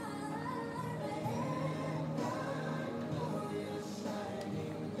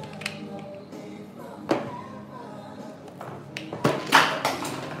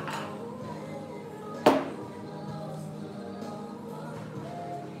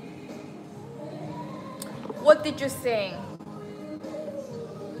 What did you sing?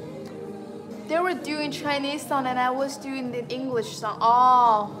 They were doing Chinese song and I was doing the English song.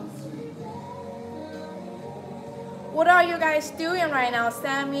 Oh. What are you guys doing right now?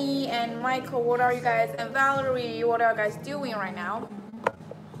 Sammy and Michael, what are you guys? And Valerie, what are you guys doing right now?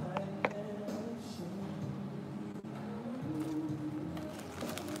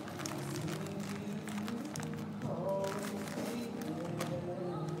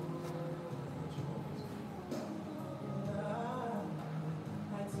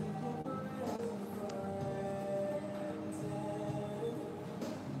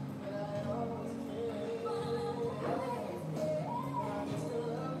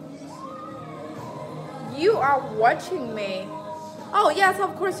 you are watching me. Oh yes,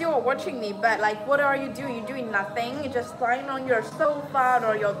 of course you are watching me, but like what are you doing? You're doing nothing. You're just lying on your sofa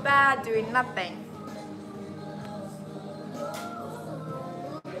or your bed doing nothing.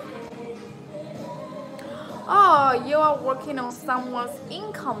 Oh, you are working on someone's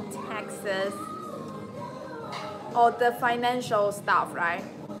income taxes or the financial stuff, right?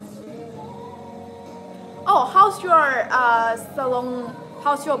 Oh, how's your salon,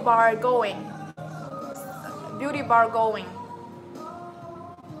 how's your bar going? Beauty bar going?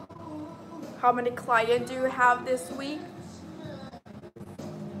 How many clients do you have this week?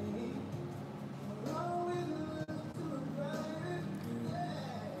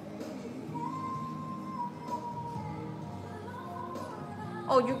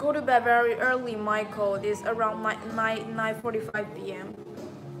 Oh, you go to bed very early, Michael. This around 9:45 p.m.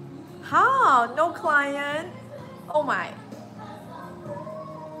 How? No client? Oh my.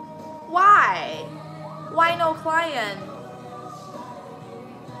 Why? Why no client?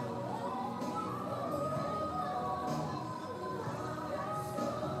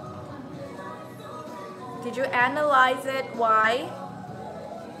 Did you analyze it? Why?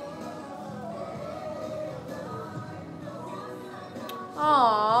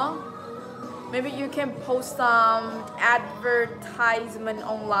 Oh, maybe you can post some advertisement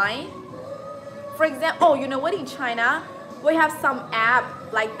online. For example, oh, you know what? In China, we have some app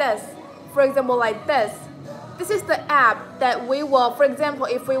like this. For example, like this. This is the app that we will, for example,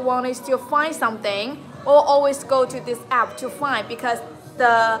 if we want to find something, we'll always go to this app to find because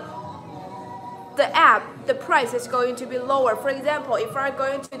the app, the price is going to be lower. For example, if I'm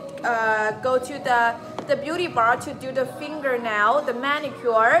going to go to the beauty bar to do the fingernail, the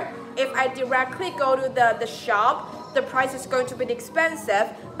manicure, if I directly go to the shop, the price is going to be expensive.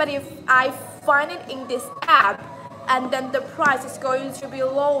 But if I find it in this app, and then the price is going to be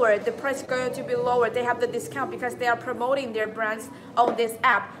lower, the price is going to be lower. They have the discount because they are promoting their brands on this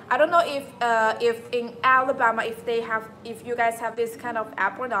app. I don't know if in Alabama, if you guys have this kind of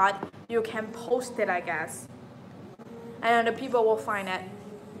app or not. You can post it, I guess, and the people will find it.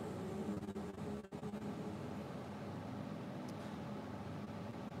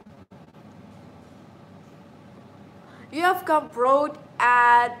 You have got broad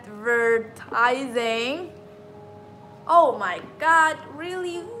advertising. Oh my God,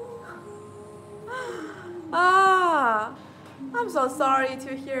 really? Ah, I'm so sorry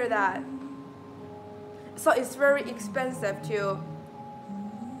to hear that. So it's very expensive to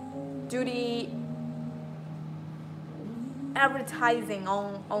do the advertising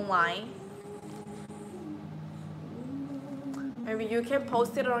online. Maybe you can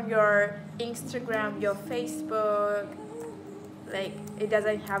post it on your Instagram, your Facebook. Like it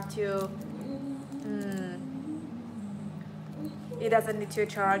doesn't have to. It doesn't need to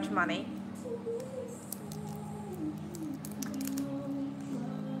charge money.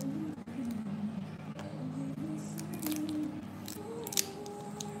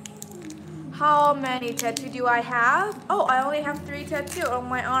 How many tattoos do I have? Oh, I only have 3 tattoos on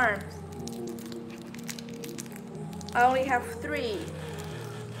my arms. I only have 3.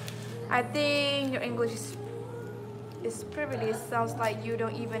 I think your English is pretty. Sounds like you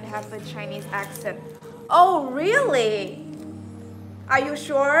don't even have a Chinese accent. Oh, really? Are you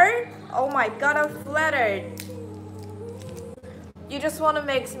sure? Oh my God, I'm flattered. You just want to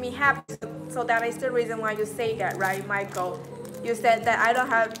make me happy, so that is the reason why you say that, right, Michael? You said that I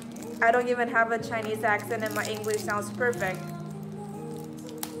don't even have a Chinese accent and my English sounds perfect.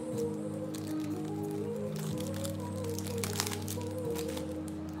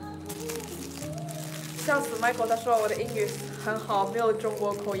 笑死 Michael， 他说我的英语很好，没有中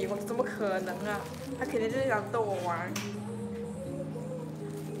国口音，我说怎么可能啊？他肯定就是想逗我玩。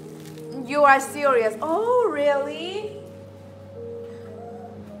You are serious? Oh, really?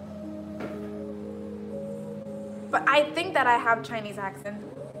 But I think that I have Chinese accent.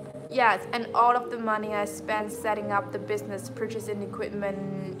 Yes, and all of the money I spent setting up the business, purchasing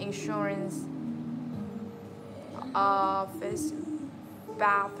equipment, insurance, office,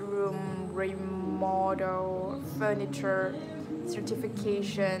 bathroom, remodel, furniture,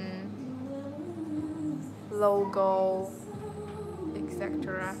 certification, logo,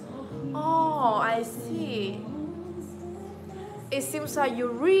 etc. Oh, I see. It seems like you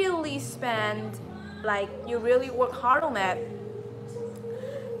really spend, like you really work hard on it.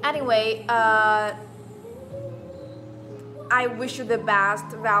 Anyway, I wish you the best,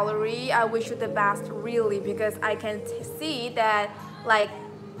 Valerie. I wish you the best, really, because I can see that, like,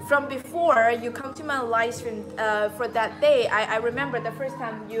 from before you come to my live stream for that day, I remember the first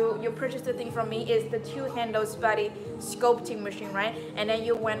time you purchased the thing from me is the 2 handles body sculpting machine, right? And then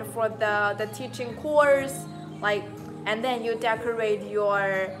you went for the teaching course, like, and then you decorate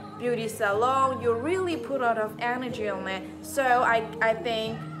your beauty salon. You really put a lot of energy on it. So I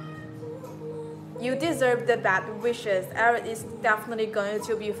think you deserve the bad wishes. It's definitely going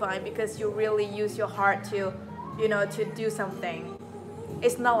to be fine because you really use your heart to, you know, to do something.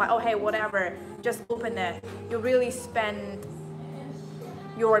 It's not like, oh hey, whatever, just open it. You really spend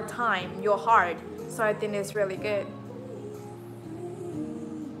your time, your heart. So I think it's really good.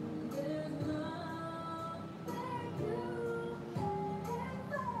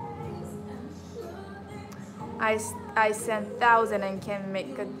 I sent 1,000 and can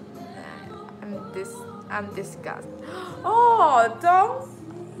make a. I'm disgusted. Oh,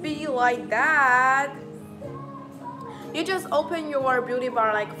 don't be like that. You just open your beauty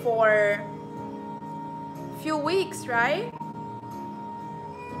bar like for few weeks, right?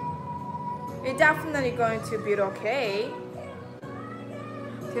 You're definitely going to be okay.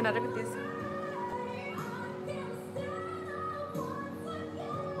 Look at this.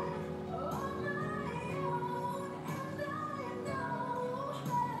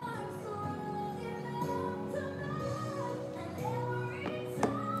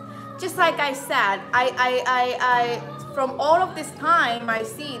 Just like I said, I from all of this time, I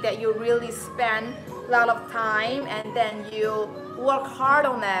see that you really spend a lot of time and then you work hard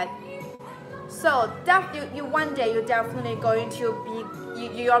on it. So you one day you're definitely going to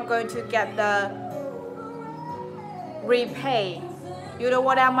be, you are going to get the repay. You know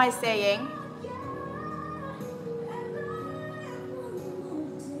what am I saying?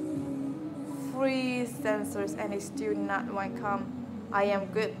 Free sensors and it's still not one come. I am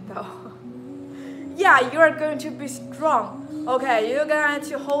good though. Yeah, you are going to be strong. Okay, you're going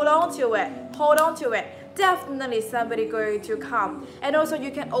to hold on to it. Hold on to it. Definitely somebody going to come. And also you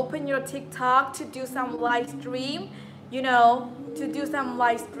can open your TikTok to do some live stream. You know, to do some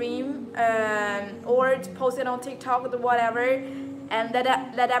live stream or to post it on TikTok or whatever. And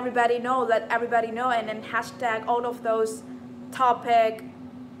let everybody know. Let everybody know. And then hashtag all of those topic.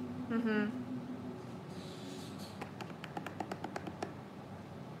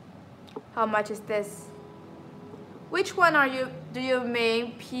 How much is this? Which one do you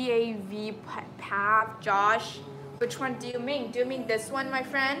mean? PAV, PAV, Josh? Which one do you mean? Do you mean this one, my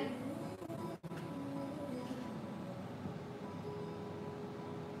friend?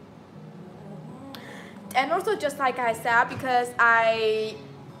 And also just like I said, because I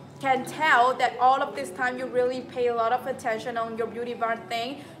can tell that all of this time you really pay a lot of attention on your beauty bar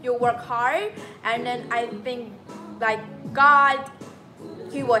thing. You work hard, and then I think like God,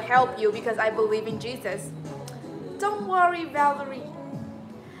 He will help you because I believe in Jesus. Don't worry, Valerie.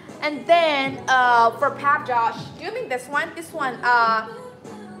 And then for Pap Josh, do you mean this one? This one,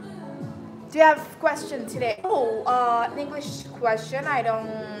 do you have a question today? Oh, an English question I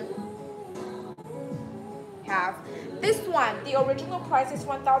don't have. This one, the original price is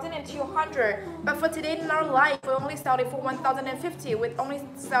 1,200, but for today in our life, we only sell it for 1,050. We only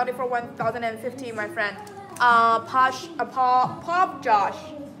sell it for 1,050, my friend. Pop Josh.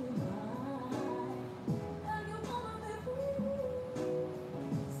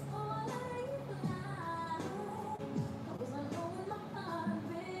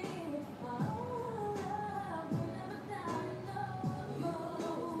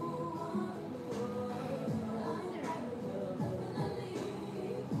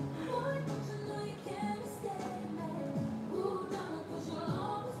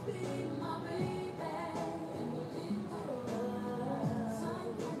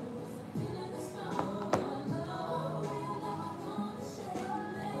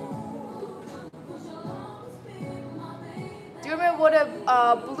 What a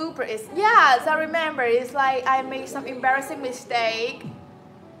blooper is. Yes, I remember. It's like I made some embarrassing mistake.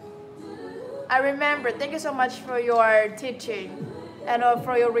 I remember. Thank you so much for your teaching and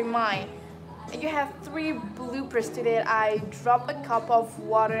for your remind. You have 3 bloopers today. I dropped a cup of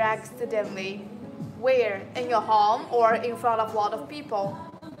water accidentally. Where? In your home or in front of a lot of people?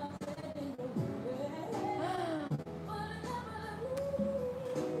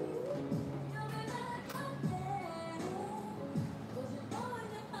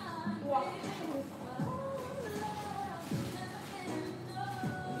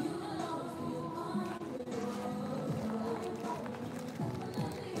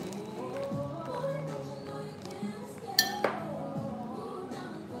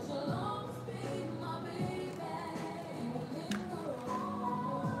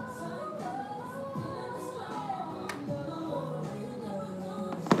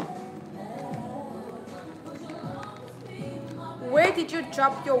 did you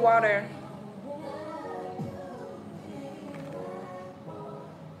drop your water?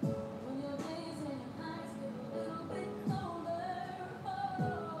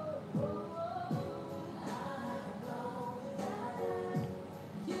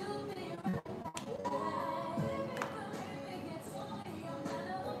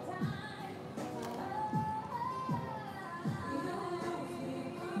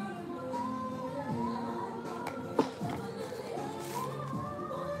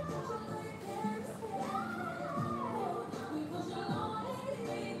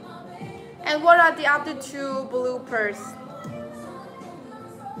 And what are the other two bloopers?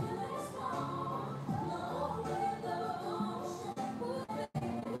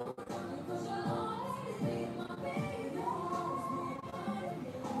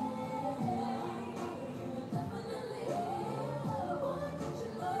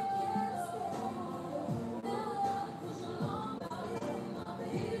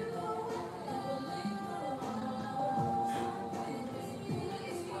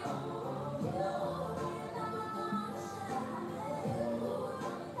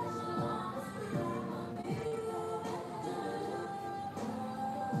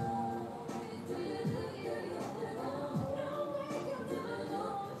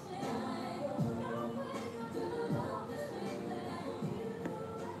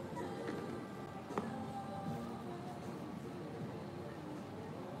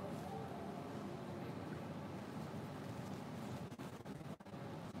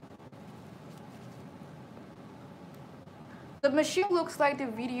 The machine looks like the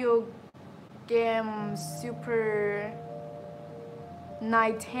video game Super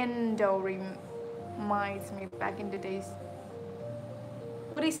Nintendo reminds me back in the days.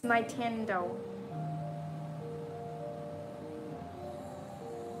 What is Nintendo?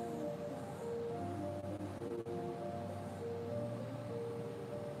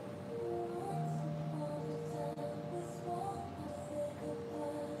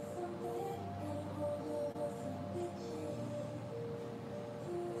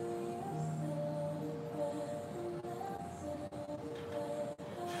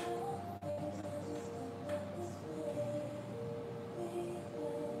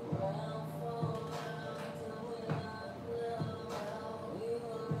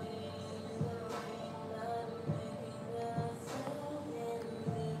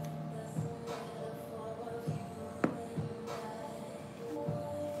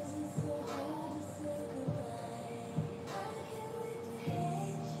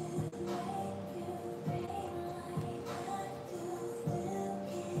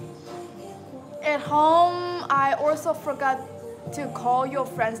 At home, I also forgot to call your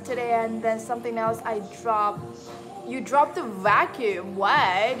friends today, and then something else I dropped. You dropped the vacuum.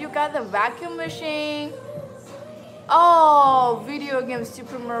 What? You got the vacuum machine? Oh, video game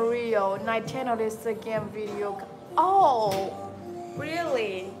Super Mario. Nintendo is the game video. Oh,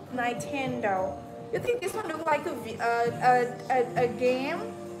 really? Nintendo. You think this one looks like a game?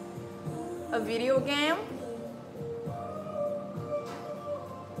 A video game?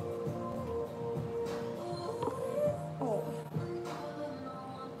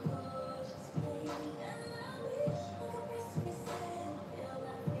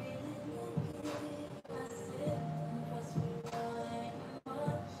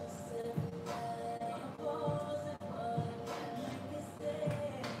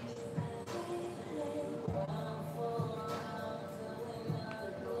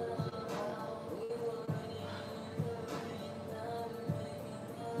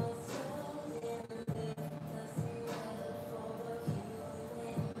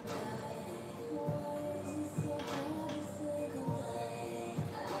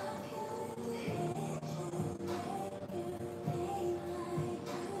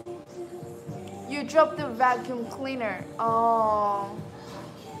 You dropped the vacuum cleaner. Oh.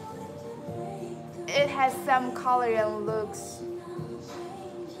 It has some color and looks.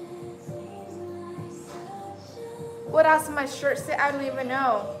 What else my shirt say? I don't even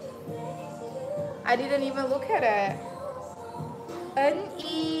know. I didn't even look at it.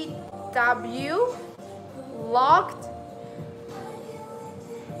 N-E-W locked.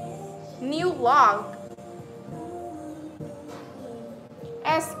 New lock.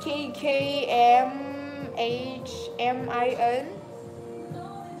 SKKMHMIN.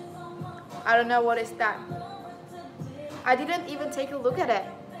 I don't know what is that. I didn't even take a look at it.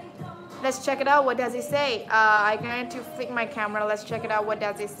 Let's check it out. What does it say? I'm going to flick my camera. Let's check it out. What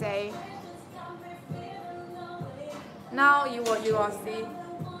does it say? Now you will see.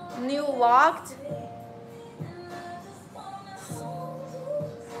 New locked.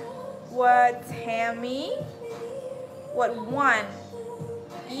 What Tammy? What one?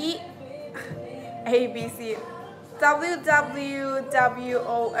 ABC. WWWON.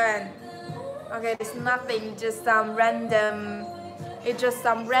 Okay, it's nothing, just some random. It's just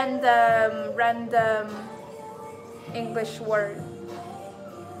some random English word.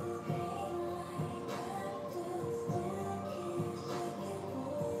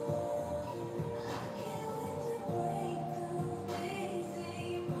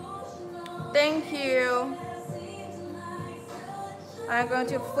 Thank you. I'm going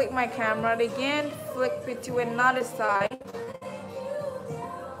to flip my camera again, flip it to another side.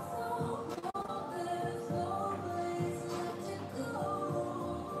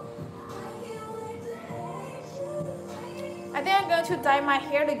 I think I'm going to dye my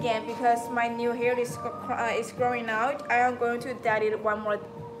hair again because my new hair is growing out. I am going to dye it one more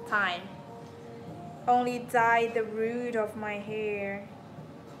time. Only dye the root of my hair.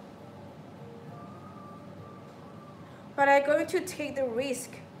 But I'm going to take the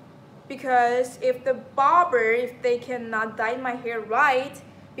risk because if they cannot dye my hair right,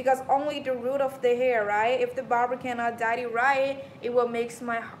 because only the root of the hair, right? If the barber cannot dye it right, it will make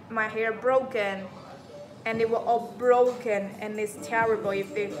my hair broken. And they will all broken, and it's terrible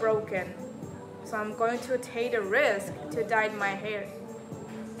if they're broken. So I'm going to take the risk to dye my hair.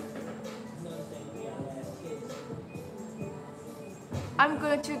 I'm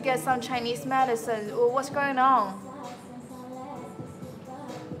going to get some Chinese medicine. Oh, what's going on?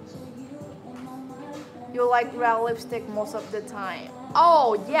 You like red lipstick most of the time.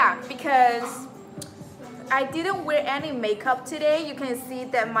 Oh yeah, because I didn't wear any makeup today. You can see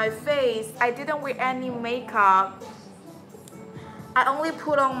that my face, I didn't wear any makeup. I only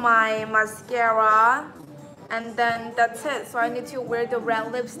put on my mascara and then that's it. So I need to wear the red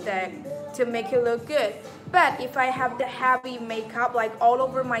lipstick to make it look good. But if I have the heavy makeup, like all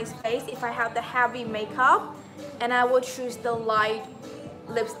over my face, if I have the heavy makeup, and I will choose the light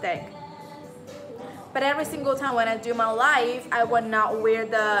lipstick. But every single time when I do my live, I will not wear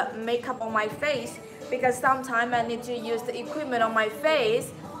the makeup on my face because sometimes I need to use the equipment on my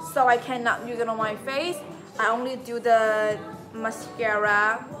face, so I cannot use it on my face. I only do the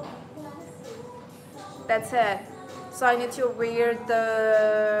mascara. That's it. So I need to wear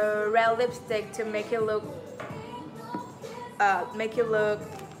the red lipstick to make it look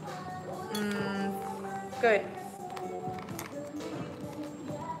good.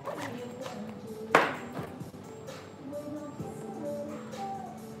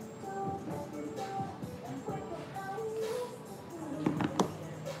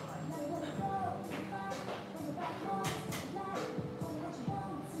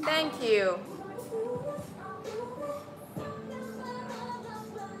 Thank you.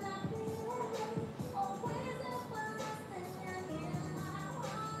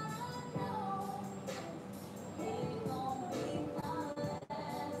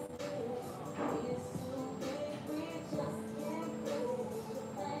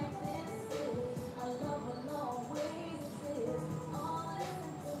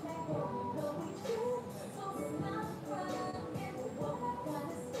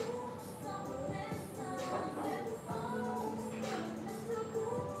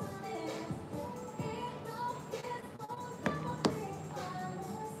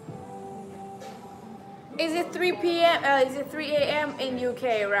 Is it 3 p.m.? Is it 3 a.m. in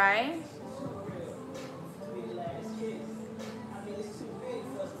UK, right?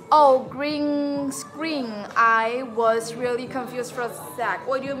 Oh, green screen. I was really confused for a sec.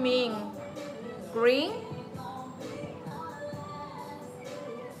 What do you mean? Green?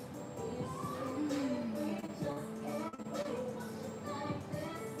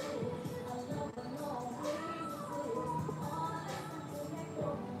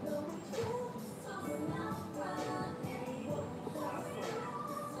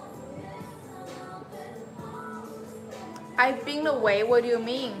 I've been away. What do you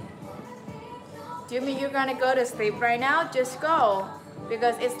mean? Do you mean you're gonna go to sleep right now? Just go.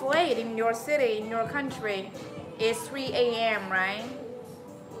 Because it's late in your city, in your country. It's 3 a.m., right?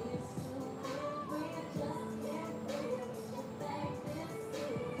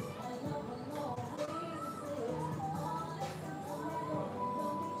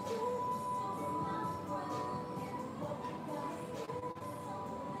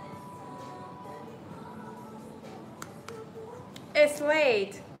 It's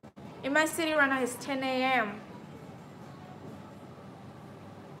late. In my city right now it's 10 a.m.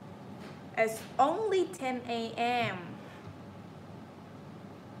 It's only 10 a.m.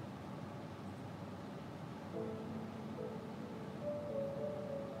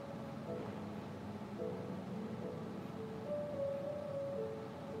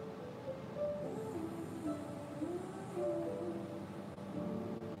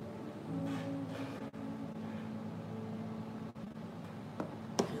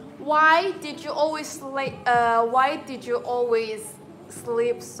 Why did you always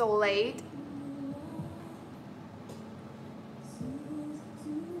sleep so late?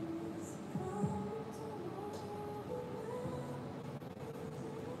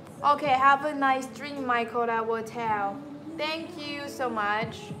 Okay, have a nice dream, Michael. I will tell. Thank you so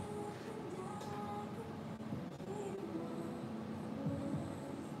much.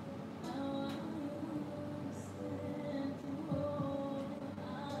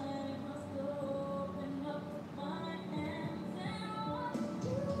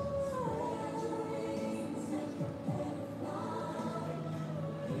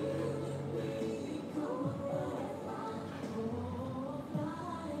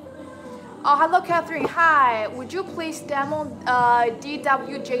 Oh, hello, Catherine. Hi. Would you please demo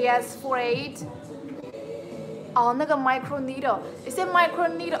DWJS48? Oh, 那个 micro needle. Is it micro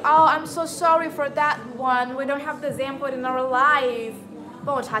needle? Oh, I'm so sorry for that one. We don't have the example in our life.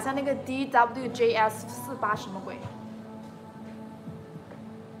 帮我查一下那个 DWJS48什么鬼？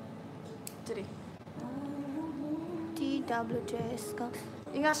这里。DWJS 刚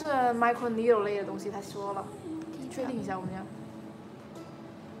应该是 micro needle 类的东西，他说了。确定一下，我们要。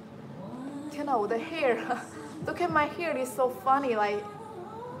天哪，我的 hair. Look at my hair. It's so funny. Like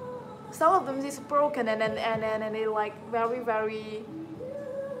some of them is broken and it like very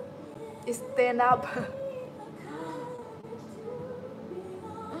it stand up.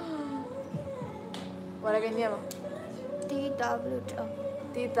 我来给你念吧。DWJS。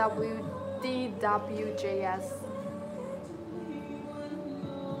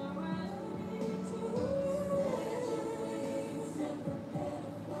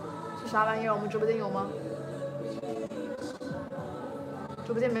啥玩意儿？我们直播间有吗？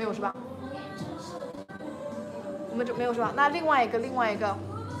直播间没有是吧？我们这没有是吧？那另外一个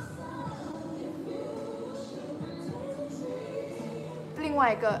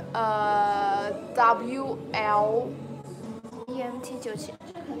WL EMT97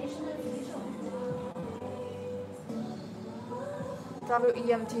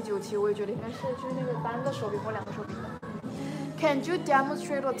 WEMT97，我也觉得应该是就是那个单个手柄或两个手柄的。Can you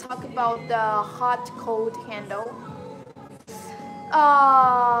demonstrate or talk about the hot cold handle?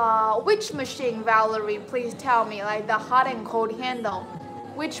 Which machine, Valerie? Please tell me, like the hot and cold handle.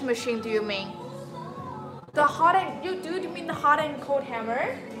 Which machine do you mean? The hot and you mean the hot and cold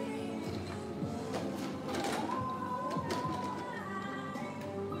hammer?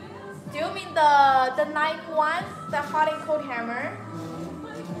 Do you mean the 9-1, the hot and cold hammer?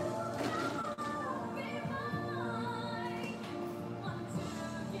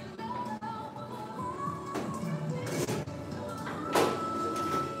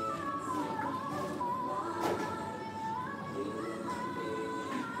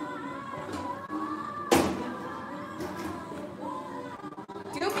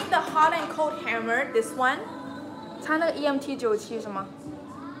 Hot and cold hammer, this one. 它那个 EMT97 是吗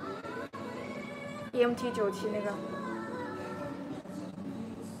 ？EMT97 那个。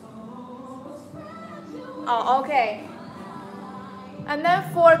Oh, okay. And then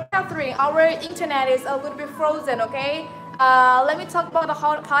for Catherine, our internet is a little bit frozen, okay? Let me talk about the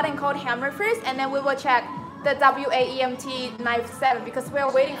hot and cold hammer first, and then we will check the WAEMT97 because we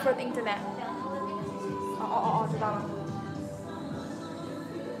are waiting for the internet. 知道了。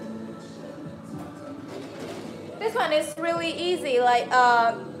This one is really easy, like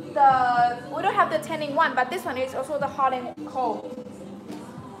we don't have the 10-in-1, but this one is also the hot and cold.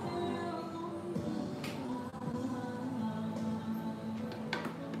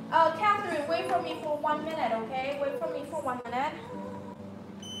 Catherine, wait for me for 1 minute, okay? Wait for me for 1 minute.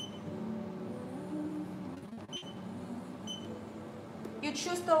 You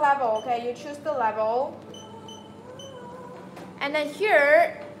choose the level, okay? You choose the level. And then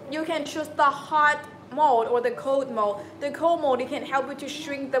here, you can choose the hot mode or the cold mode. The cold mode, it can help you to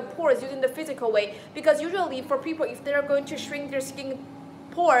shrink the pores using the physical way, because usually for people, if they're going to shrink their skin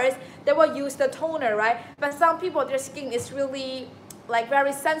pores, they will use the toner, right? But some people, their skin is really like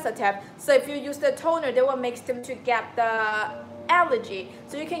very sensitive, so if you use the toner, they will make them to get the allergy.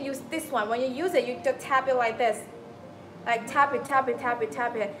 So you can use this one. When you use it, you just tap it like this, like tap it,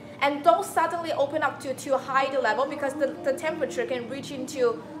 and don't suddenly open up to too high the level, because the temperature can reach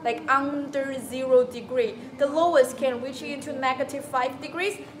into like under 0 degree. The lowest can reach into -5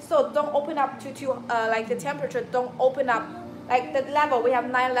 degrees. So don't open up to like the temperature. Don't open up like the level. We have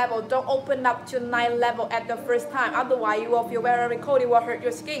 9 level. Don't open up to 9 level at the first time. Otherwise, you will feel very cold. It will hurt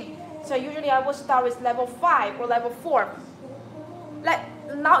your skin. So usually I will start with level 5 or level 4. Like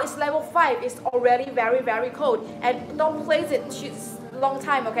now it's level 5. It's already very cold, and don't place it too long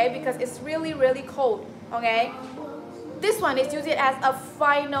time, okay? Because it's really cold, okay? This one is used as a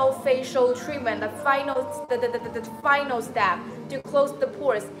final facial treatment, the final step to close the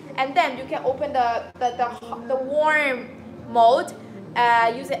pores. And then you can open the warm mode,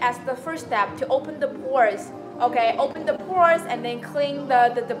 use it as the first step to open the pores. Okay, open the pores and then clean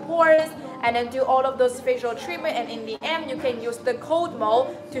the pores and then do all of those facial treatment, and in the end you can use the cold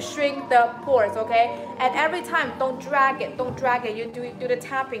mode to shrink the pores. Okay, and every time don't drag it, you do the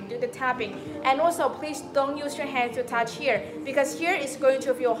tapping, and also please don't use your hands to touch here, because here is going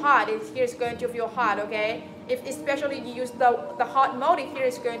to feel hot, here is going to feel hot. Okay, if especially you use the hot mode, here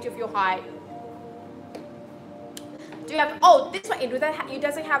is going to feel hot. Do you have, oh, this one, it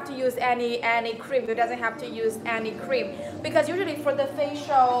doesn't have to use any cream. It doesn't have to use any cream, because usually for the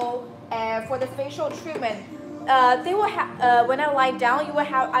facial treatment, they will have, when I lie down, you will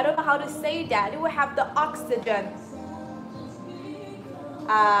have, I don't know how to say that, you will have the oxygen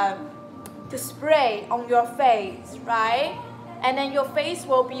to spray on your face, right? And then your face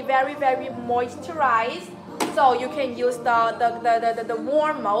will be very, very moisturized, so you can use the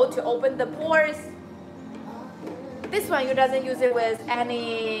warm mode to open the pores. This one, you doesn't use it with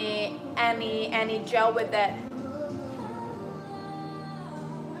any gel with it.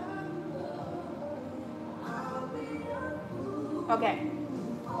 Okay.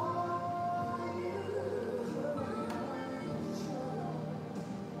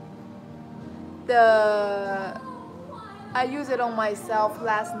 I used it on myself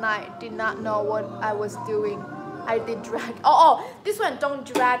last night. Did not know what I was doing. I did drag. Oh, this one, don't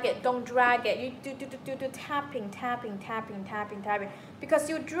drag it. You do tapping. Because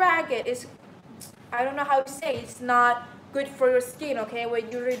you drag it, is, I don't know how to say, it's not good for your skin. Okay, when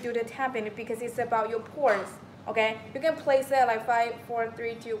you really do the tapping, because it's about your pores. Okay, you can place it like 5, 4,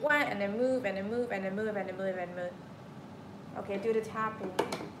 3, 2, 1, and then move. Okay, do the tapping.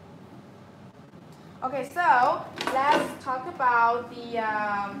 Okay, so let's talk about the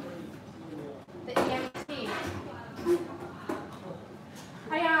EMT.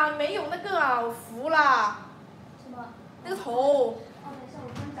 哎呀，没有那个啊，我服了。什么？那个头。哦，等一下，我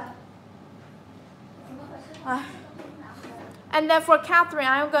跟你讲。怎么回事？哎。And then for Catherine,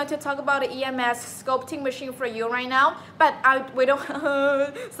 I'm going to talk about the EMS sculpting machine for you right now. But we don't.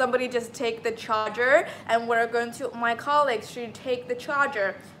 Somebody just take the charger, and we're going to. My colleague should take the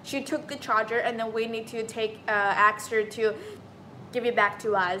charger. She took the charger, and then we need to take extra to give it back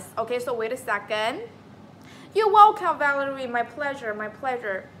to us. Okay, so wait a second. You're welcome, Valerie. My pleasure.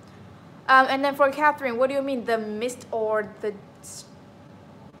 And then for Catherine, what do you mean, the mist or the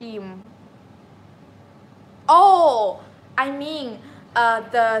steam? Oh, I mean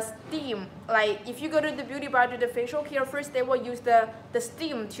the steam. Like if you go to the beauty bar to the facial care, first they will use the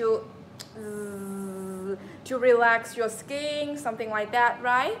steam to relax your skin, something like that,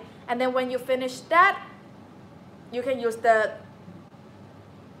 right? And then when you finish that, you can use that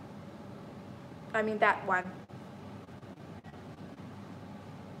one.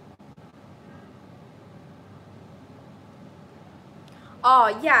 Oh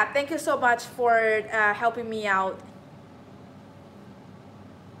yeah, thank you so much for helping me out.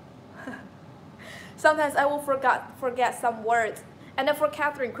 Sometimes I will forget some words. And then for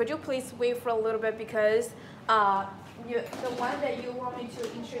Catherine, could you please wait for a little bit, because the one that you want me to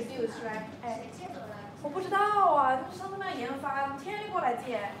introduce, right? 我不知道啊，他们上次那研发，天天过来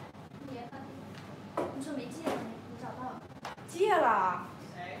借。你说没借？你找到？借了。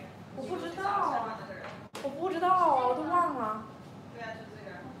我不知道啊，我都忘了。对啊，就是这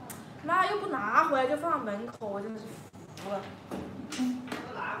个。妈，又不拿回来就放门口，我真的是服了。都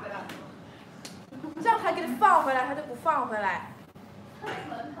拿回来。这样还给你放回来，他就不放回来。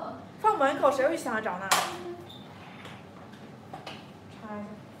放门口，谁会想着找那？查一下。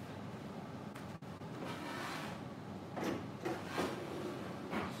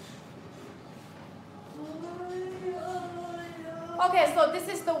Okay, so this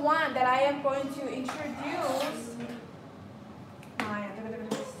is the one that I am going to introduce.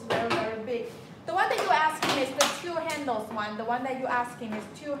 This is very, very big. The one that you're asking is the 2 handles one. The one that you're asking is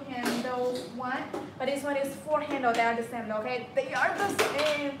 2 handles one. But this one is 4 handles. They are the same, okay? They are the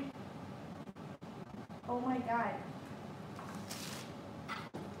same. Oh my god.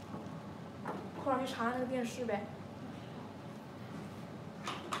 快点去查那个电视呗。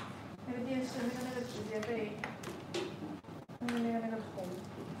那个电视，那个直接被。那个头，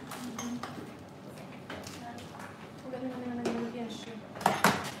那个电视。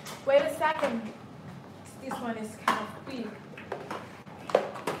Wait a second. This one is kind of big.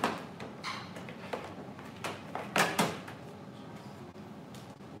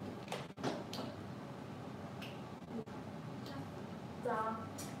 Damn.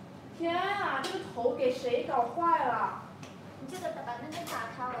 天啊，这个头给谁搞坏了？你这个把那个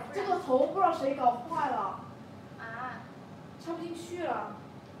打开了，不然这个头不知道谁搞坏了，啊，插不进去了。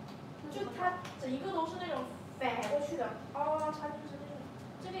就它整一个都是那种反过去的，哦，插进去那种，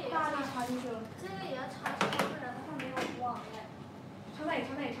这个也要大力插进去了。这个也要插进去，不然的话没有网哎。插那里，插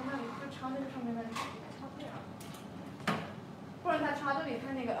那里，插那里，就插那个上面那里，插不了。不然它插这里，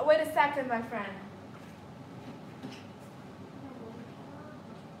它那个。Wait a second, my friend.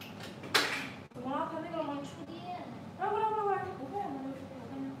 怎么了？它那个了吗？触电。过来，它不会啊，没有触电，我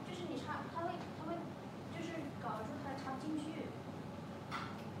看见。就是你插，它会，就是搞住它插不进去。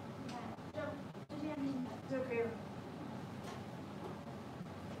你看，就这样子。这就可以了。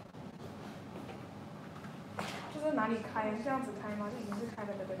这是哪里开？是这样子开吗？这已经是开了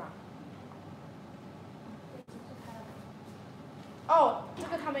的，对吧？哦，这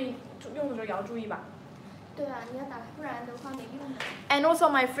个他们用的时候也要注意吧。对啊，你要打开，不然的话没用的。And also,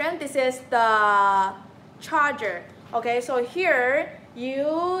 my friend, this is the charger. Okay, so here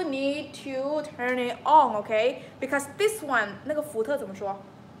you need to turn it on. Okay, because this one 那个伏特怎么说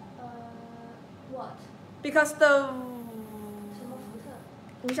？What？ Because the 什么伏特？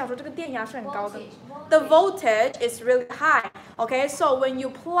你想说这个电压是很高的。Voltage. The voltage is really high. Okay, so when you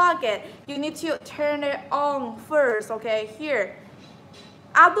plug it, you need to turn it on first. Okay, here.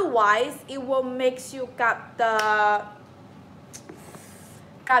 Otherwise, it will make you got the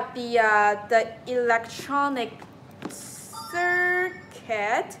electronic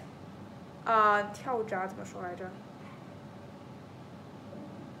circuit. 跳闸怎么说来着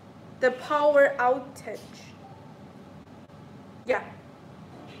 ？The power outage. Yeah.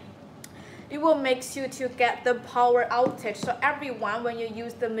 It will make you to get the power outage. So everyone, when you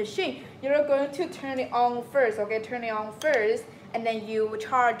use the machine, you're going to turn it on first. Okay, turn it on first, and then you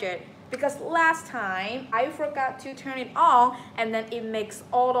charge it. Because last time I forgot to turn it on, and then it makes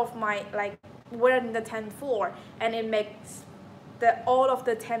all of my we're in the 10th floor, and it makes all of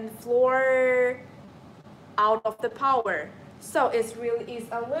the 10th floor out of the power. So it's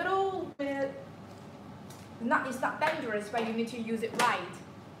a little bit it's not dangerous, but you need to use it right.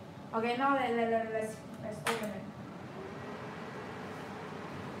 Okay, now let's open it.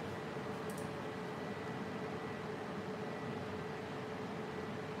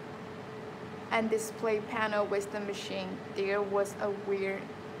 And display panel with the machine. There was a way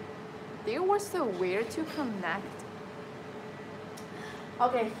to connect.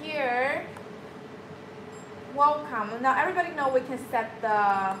 Okay, here. Welcome. Now everybody know we can set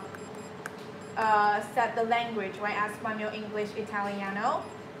the language, right? Espanol, English, Italiano.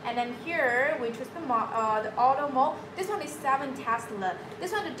 And then here we choose the auto mode. This one is 7 Tesla.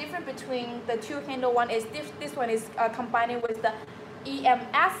 This one, the difference between the two handle one is this one is combining with the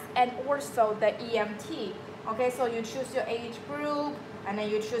EMS and also the EMT. Okay, so you choose your age group, and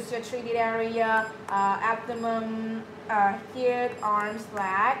then you choose your treated area, abdomen, head, arms,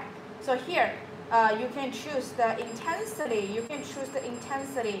 leg. So here you can choose the intensity.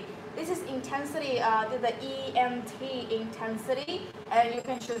 This is intensity, the EMT intensity, and you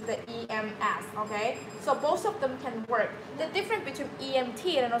can choose the EMS, okay? So both of them can work. The difference between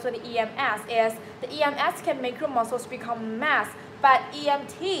EMT and also the EMS is the EMS can make your muscles become mass, but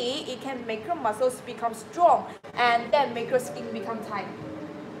EMT, it can make your muscles become strong and then make your skin become tight.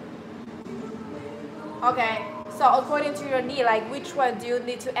 Okay, so according to your need, like which one do you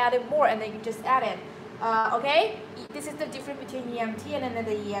need to add it more, and then you just add it. Okay, this is the difference between EMT and then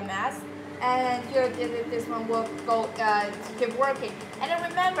the EMS. And here this one will go keep working. And then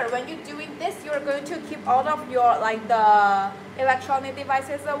remember, when you're doing this, you're going to keep all of your the electronic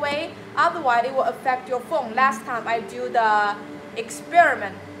devices away. Otherwise, it will affect your phone. Last time I do the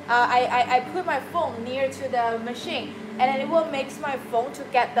experiment, I put my phone near to the machine, and then it will make my phone to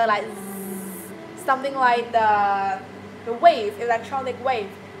get the something like the wave, electronic wave.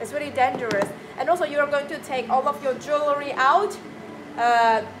 It's really dangerous. And also you're going to take all of your jewelry out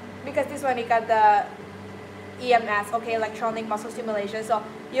because this one you got the EMS, okay, electronic muscle stimulation. So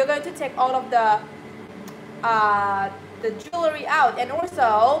you're going to take all of the jewelry out, and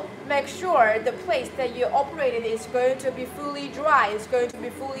also make sure the place that you operated is going to be fully dry. It's going to be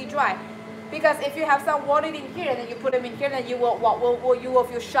fully dry. Because if you have some water in here and then you put them in here, then you will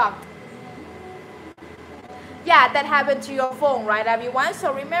feel shocked. Yeah, that happened to your phone, right, everyone?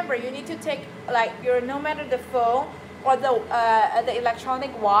 So remember, you need to take no matter the phone or the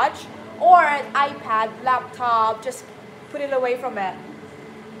electronic watch or iPad, laptop, just put it away from it,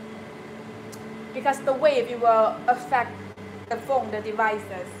 because the wave, it will affect the phone, the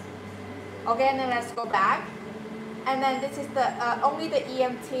devices. Okay, and then let's go back. And then this is the only the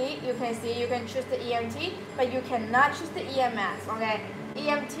EMT. You can see, you can choose the EMT, but you cannot choose the EMS. Okay,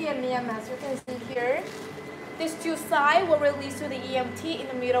 EMT and EMS, you can see here. these two sides will release to the EMT, in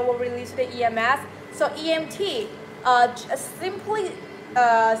the middle will release to the EMS. So EMT, simply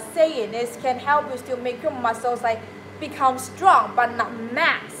saying this can help you to make your muscles like become strong but not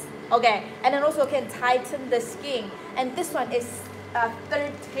mass. Okay, and then also can tighten the skin. And this one is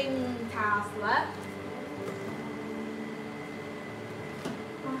 13 tasks left.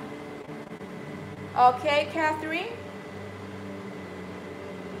 Okay, Catherine.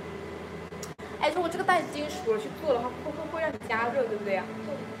 哎，如果这个带金属去做的话，会让你加热，对不对呀？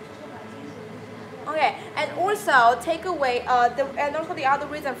 Okay, and also take away and also the other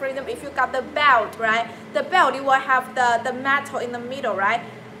reason, for example, if you got the belt, right? The belt, it will have the metal in the middle, right?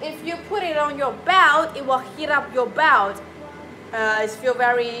 If you put it on your belt, it will heat up your belt. It feel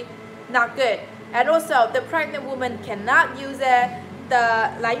very not good. And also, the pregnant woman cannot use it.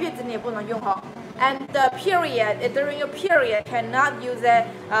 来月子你也不能用哈。And the period, during your period, cannot use it.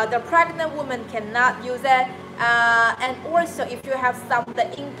 The pregnant woman cannot use it. And also, if you have some the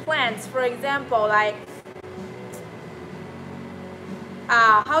implants, for example, like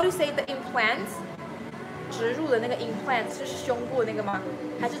how do you say the implants? 植入的那个 implants 是胸部那个吗？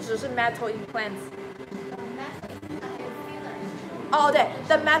还是只是 metal implants? Oh, 对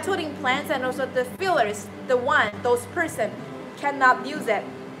the metal implants and also the fillers, the one, those person cannot use it.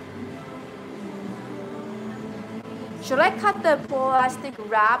 Should I cut the plastic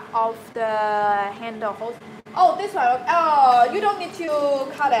wrap off the handle hose? Oh, this one. Oh, you don't need to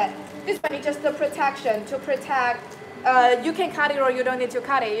cut it. This one is just the protection to protect. You can cut it or you don't need to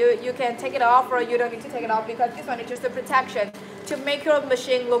cut it. You can take it off or you don't need to take it off because this one is just the protection to make your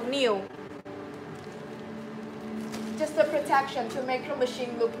machine look new. Just the protection to make your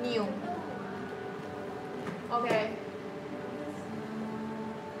machine look new. Okay.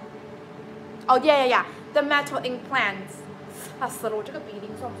 Oh yeah. The metal implants. 死了，我这个鼻钉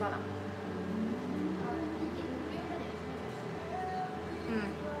算不算啊？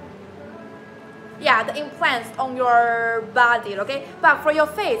 Yeah, the implants on your body, okay? But for your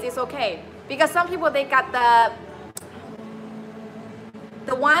face, it's okay. Because some people, they got the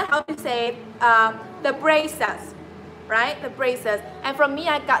one, how to say, the braces, right? The braces. And for me,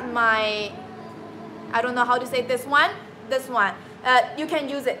 I got my, I don't know how to say this one. You can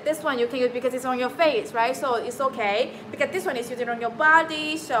use it. This one you can use because it's on your face, right? So it's okay. Because this one is used on your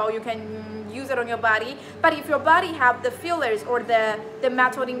body, so you can use it on your body. But if your body have the fillers or the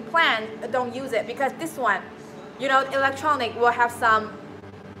metal implant, don't use it because this one, you know, electronic will have some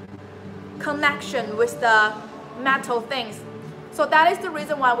connection with the metal things. So that is the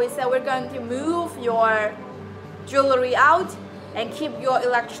reason why we said we're going to move your jewelry out and keep your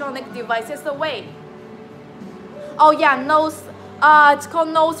electronic devices away. Oh yeah, nose. It's called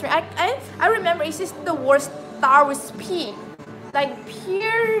nose ring. I remember it's just the word start with P, like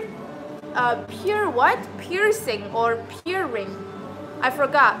what? Piercing or peering. I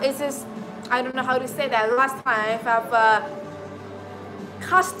forgot. It's just, I don't know how to say that. Last time I have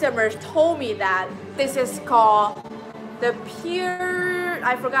customers told me that this is called the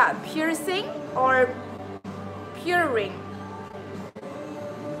I forgot, piercing or peering.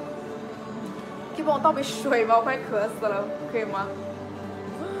 可以帮我倒杯水吗？我快渴死了，可以吗？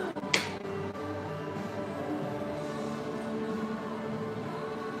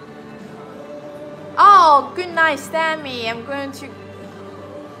 Oh, good night, Sammy. I'm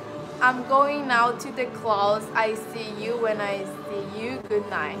going now to the class. I see you when I see you. Good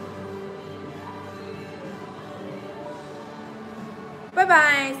night. Bye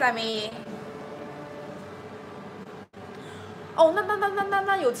bye, Sammy. Oh,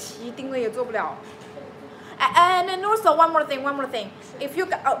 那有奇钉的也做不了。And then also one more thing. If you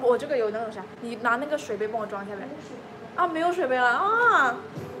我这个有那个啥，你拿那个水杯帮我装下来。啊，没有水杯了啊。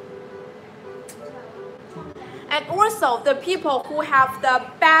 And also the people who have the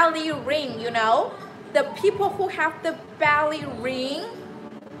belly ring, you know, the people who have the belly ring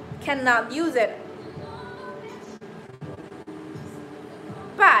cannot use it.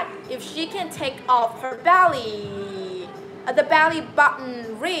 But if she can take off her belly, the belly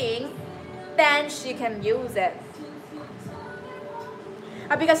button ring, then she can use it.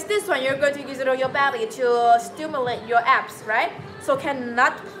 Because this one you're going to use it on your belly to stimulate your abs, right? So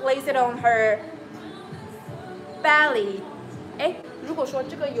cannot place it on her belly. 哎，如果说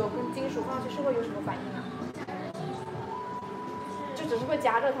这个有跟金属放上去，是会有什么反应啊？就只是会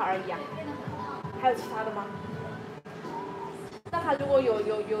加热它而已啊。还有其他的吗？那它如果有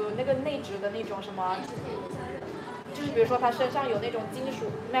那个内置的那种什么，就是比如说它身上有那种金属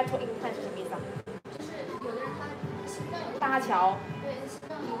metal implant 是什么意思啊？就是有的人他心脏有搭桥。对，心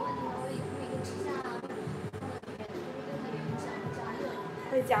脏有问题，然后会有一个支架放在里面，就是对它有影响，加热。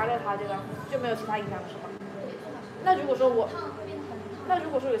会加热它这个，就没有其他影响是吗？对，那如果说我，烫会变得很烫。那如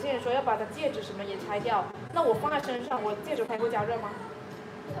果说有些人说要把它戒指什么也拆掉，那我放在身上，我戒指还会加热吗？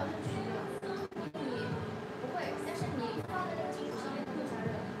这个很需要，你不会，但是你放在这个金属上面它会加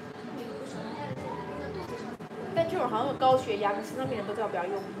热，你如果手上戴的戒指用在肚子上才会。但这种好像有高血压跟心脏病人都叫不要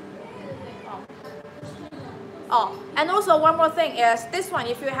用。对对对。哦，and also one more thing is this one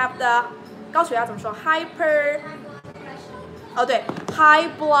if you have the 高血压怎么说 hyper 哦对 high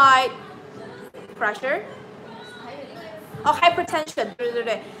blood pressure 哦 hypertension 对对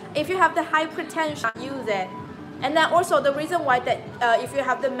对 if you have the hypertension use it and then also the reason why that if you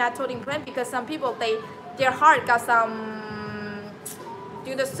have the metal implant because some people their heart got some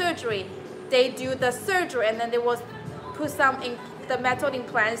do the surgery and then they will put some the metal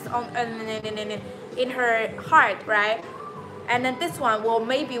implants on in her heart, right? And then this one will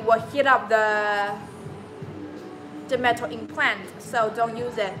heat up the metal implant, so don't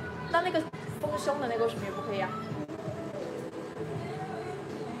use it. 那那个丰胸的那个为什么也不可以啊？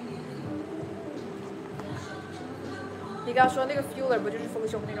你刚刚说那个 filler 不就是丰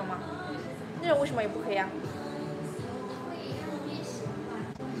胸那种吗？那种为什么也不可以啊？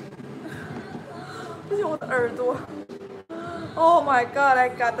不行，我的耳朵。Oh my god, I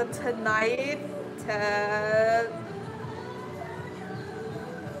got the tinnitus.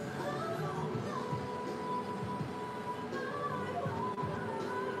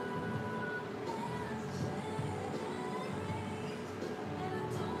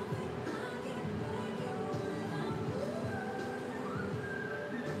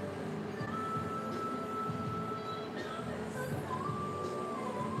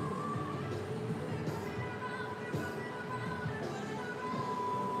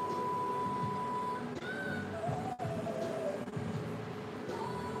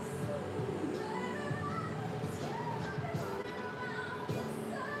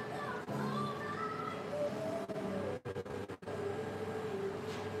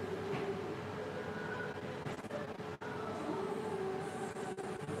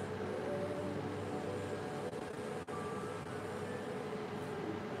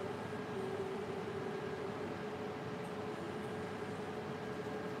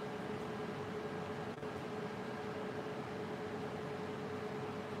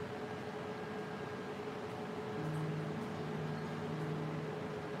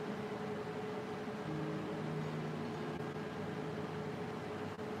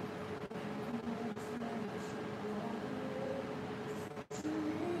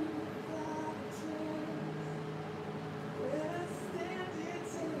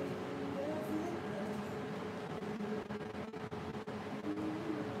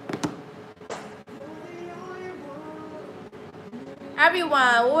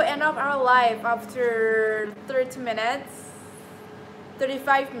 Everyone, we'll end up our live after 30 minutes,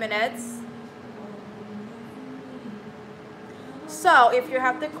 35 minutes. So if you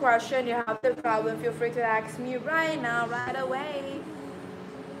have the question, you have the problem, feel free to ask me right now, right away.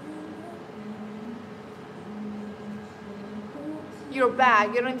 You're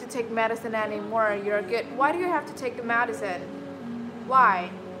back. You don't need to take medicine anymore. You're good. Why do you have to take the medicine?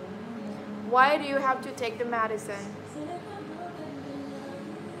 Why? Why do you have to take the medicine?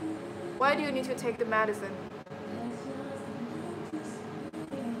 Why do you need to take the medicine?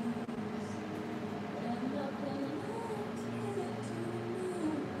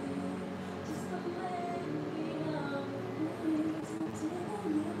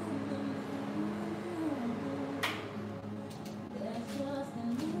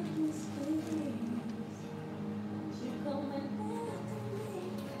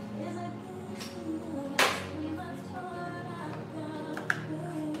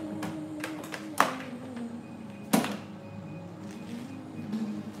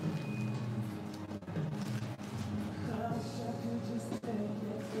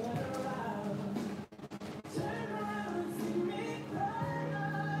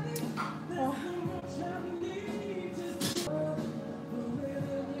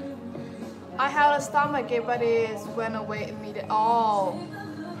 I had a stomachache, but it went away immediately. Oh,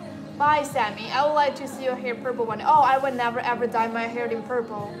 bye, Sammy. I would like to see your hair purple one. Oh, I would never ever dye my hair in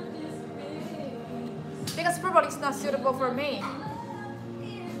purple because purple is not suitable for me.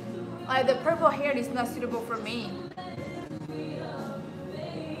 Like the purple hair is not suitable for me.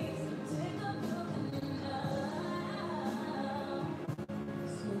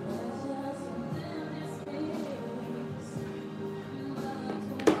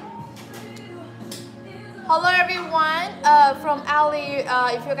 Hello everyone, from Ali,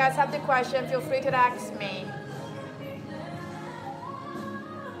 if you guys have the question, feel free to ask me.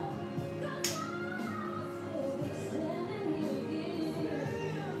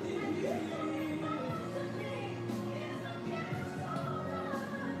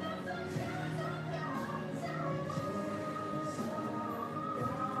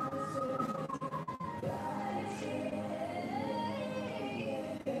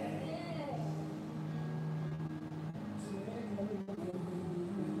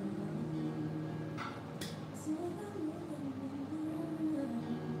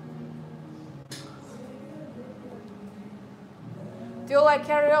 Do you like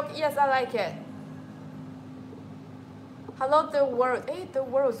karaoke? Yes, I like it. Hello the world. The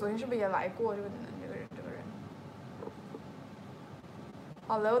world 昨天是不是也来过这个人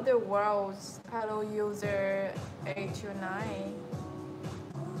？Hello the world. Hello user 829.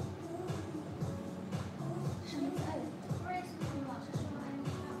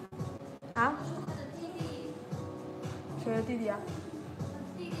 啊？谁的弟弟啊？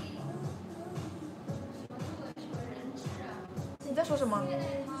你在说什么？你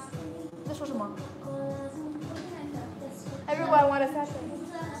在说什么 ？Everyone want a session.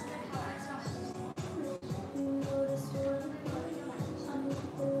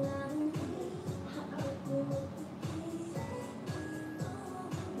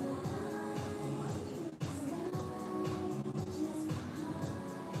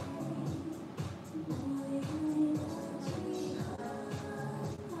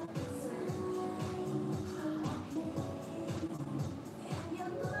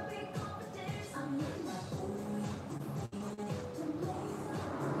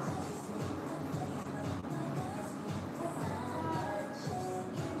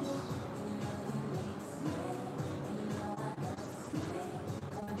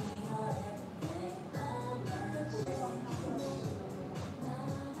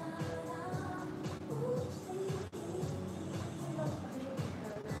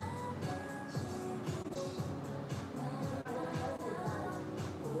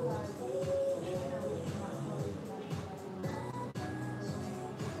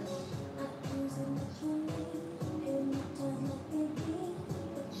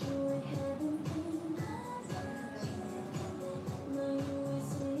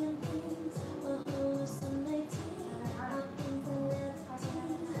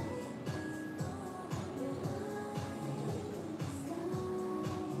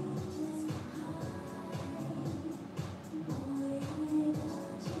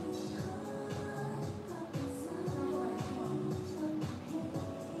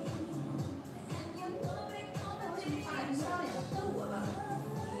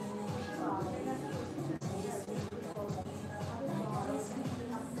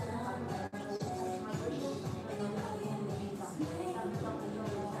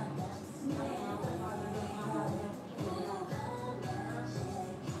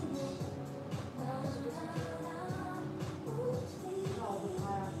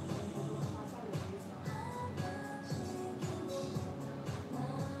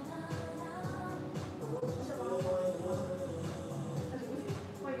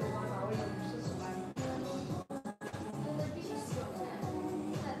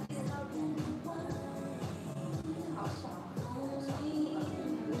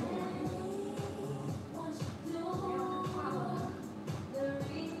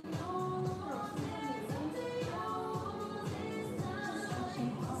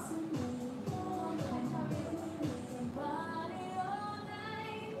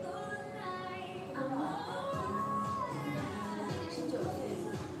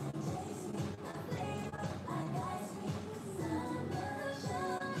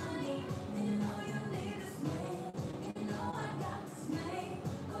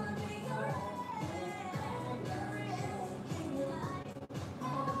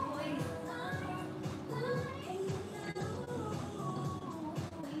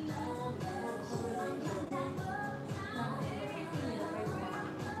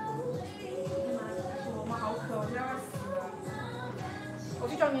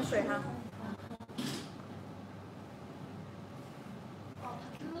水哈。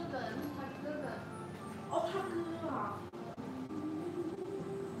哦，他哥啊。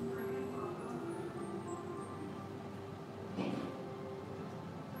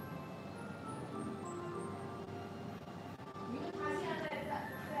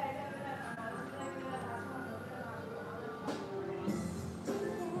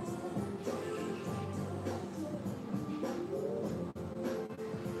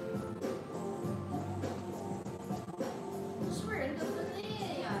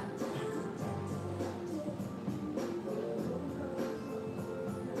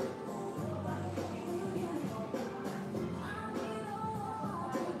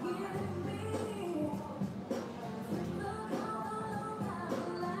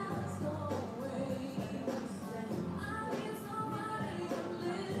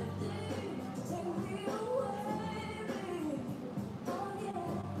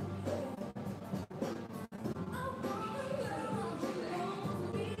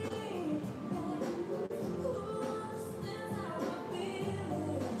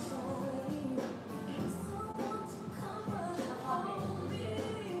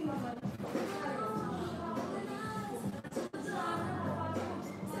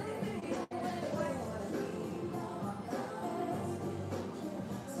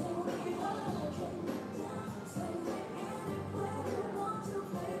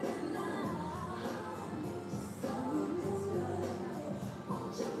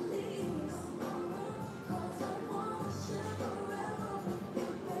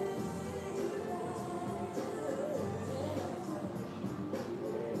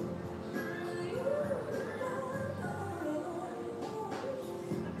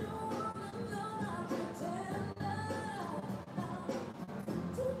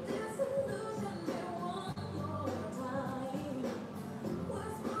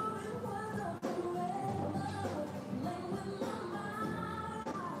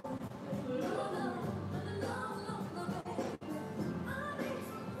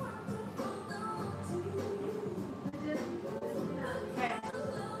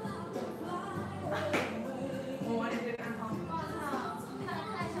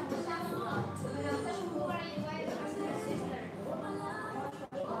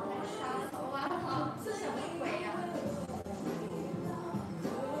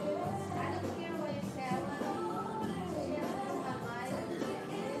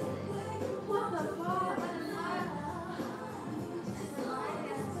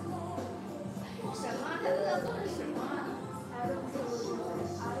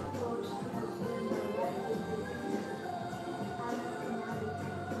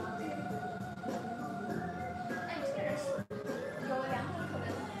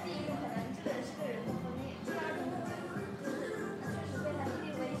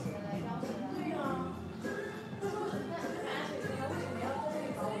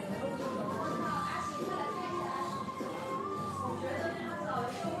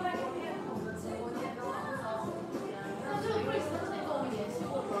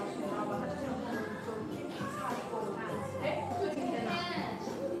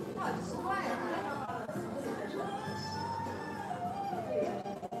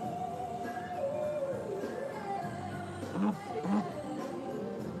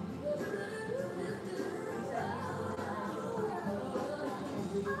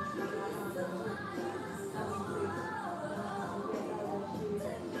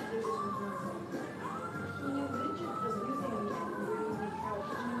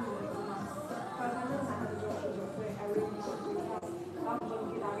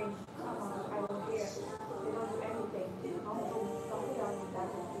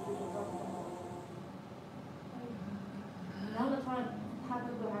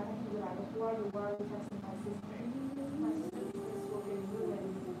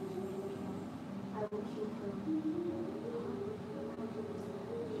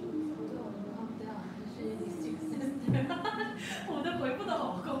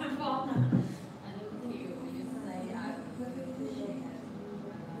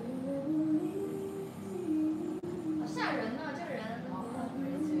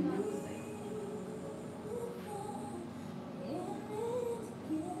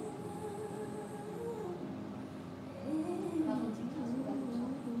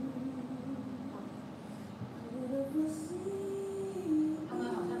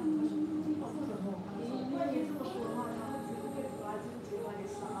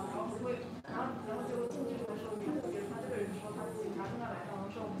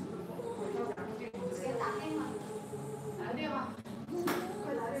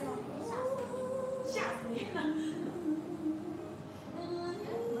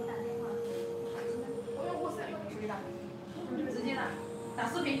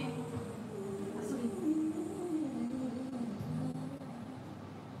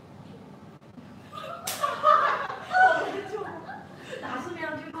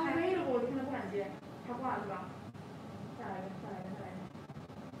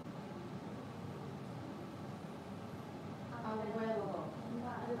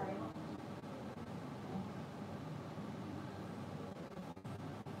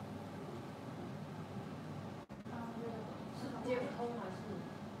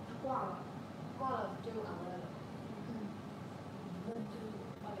了，挂了就拿回来了。那就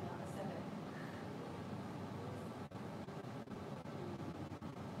把给拿了下来。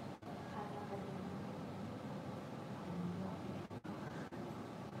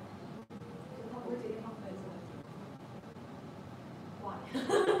他不会接电话回来是吧？挂了。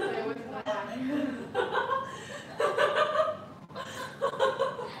对，我听到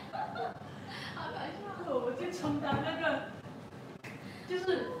我就充当那个，就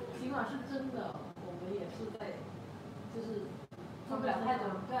是尽管是真的，我们也是在，就是做不了太多，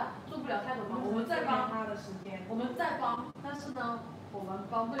对啊，做不了太多忙。我们在帮他的时间，我们在帮，但是呢，我们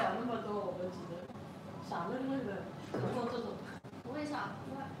帮不了那么多，我们只能傻愣愣的做这种。不会想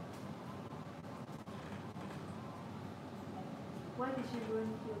，Why did you ruin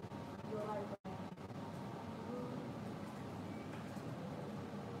your life?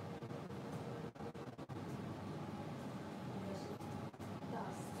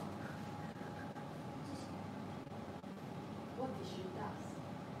 What did she does?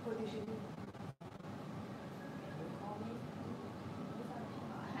 What did she do? Call me?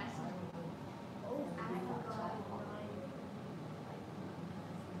 Oh, I forgot.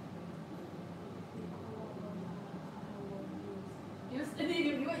 Used to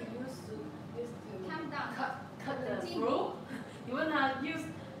Calm down. cut the fruit. 你问他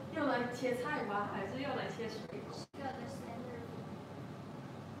用来切菜吗？还是用来切水果？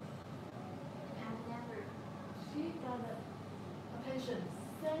 She got attention,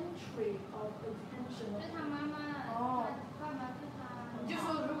 century of attention. 就是他妈妈，爸爸对他。你就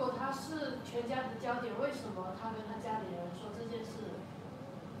说，如果他是全家的焦点，为什么他跟他家里人说这件事？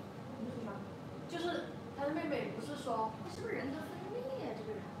就是他的妹妹不是说，是不是人格分裂啊？这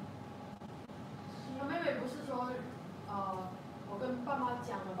个人。他妹妹不是说，我跟爸妈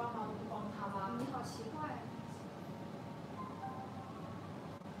讲了，爸妈都不帮他吗？你好奇怪。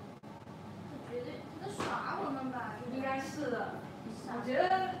他绝对他在耍我们吧？应该是的，我觉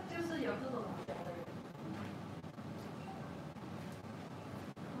得就是有这种想的人。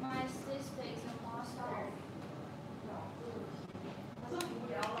My sister is a monster. 真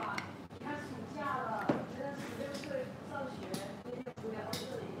无聊啦！你看暑假了，现在16岁上学，天天无聊这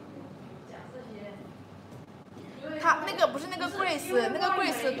里讲这些。他那个不是那个 Grace， 那个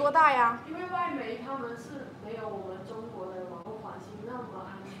Grace 多大呀？因为外媒他们是没有我们中国的网络环境那么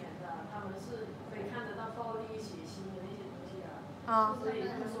安全的，他们是可以看得到暴力、血腥的那些东西的。所以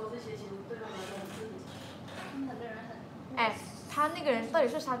他们说这些其实对他们来说很刺激。很多人很。哎，他那个人到底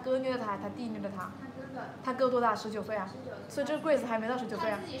是他哥虐的他，还是他弟虐的他？他哥哥。他哥多大？19岁啊。19岁。所以这个 Grace 还没到19岁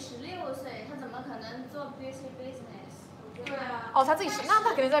啊。他自己16岁，他怎么可能做 beauty business？ 对啊。哦，他自己是，那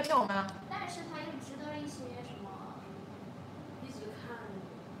他肯定在骗我们啊。但是他又知道一些什么？一直看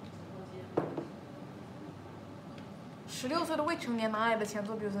直播间。 16岁的未成年哪来的钱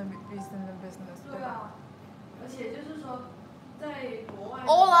做 business？ 对啊，而且就是说，在国外。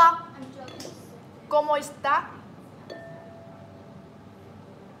Hola. ¿Cómo está?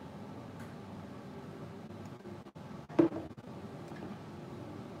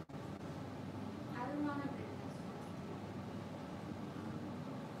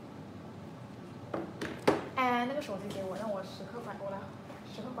哎，那个手机给我，让我时刻关注一下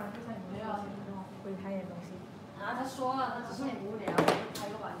你们手机，回看一点东西。啊，他说了，他只是无聊，开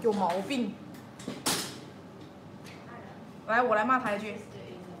个玩笑。有毛病。来，我来骂他一句。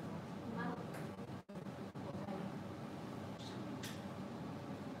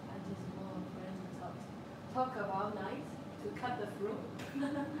Talk about night to cut the fruit.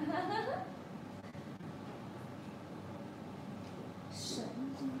 神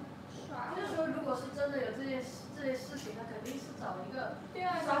经耍就是说，如果是真的有这些事情，他肯定是找一个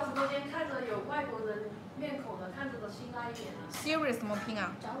刷直播间看着有外国人面孔的，看着的辛辣一点啊。Serious 怎么拼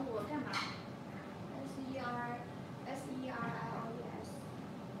啊？找我干嘛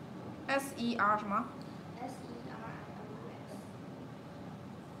？SER 什么？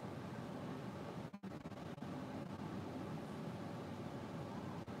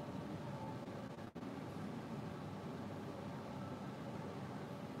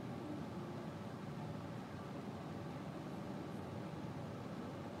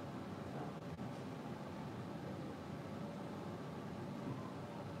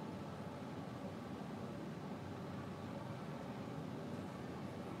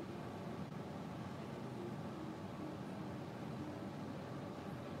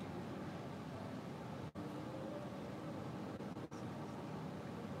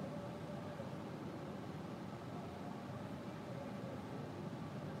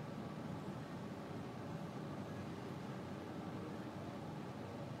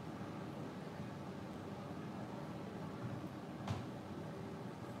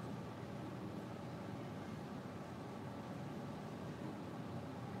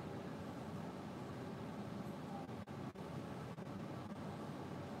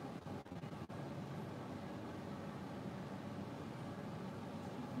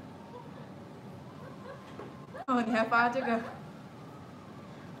哦，你还发这个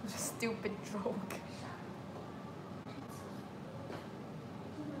stupid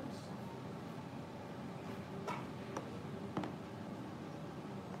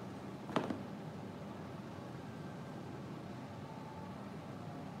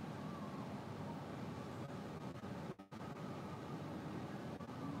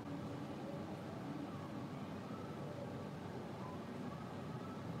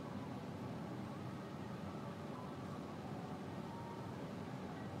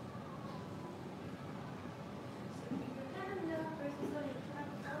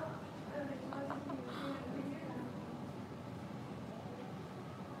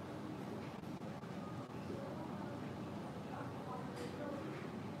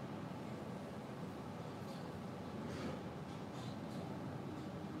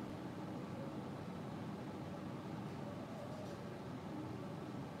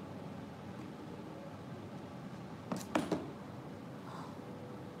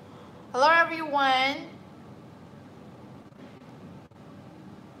everyone.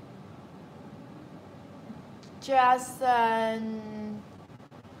 Jason.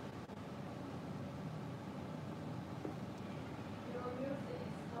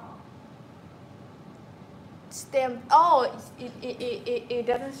 Stamp. Oh, it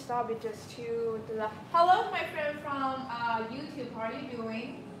doesn't stop. It just to the. Hello, my friend from YouTube. How are you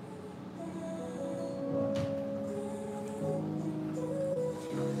doing?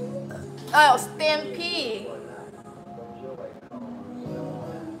 Oh, Stampy.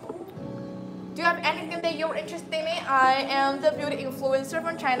 Do you have anything that you're interested in? I am the beauty influencer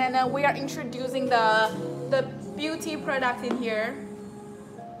from China, and we are introducing the beauty products in here.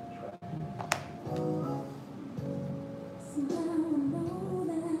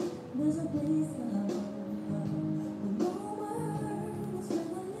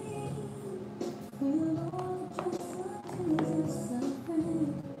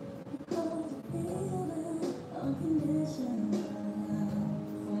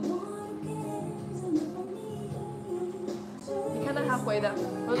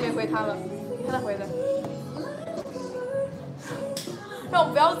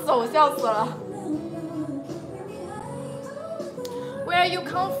 Where you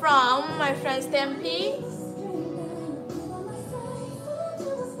come from, my friend Stampy?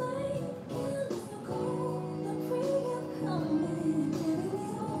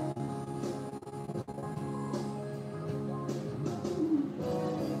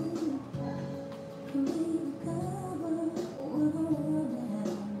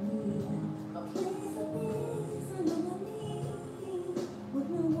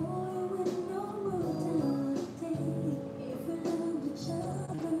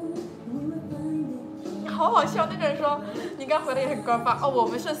 Oh, 我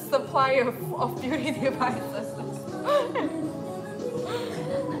们是 supplier of beauty devices.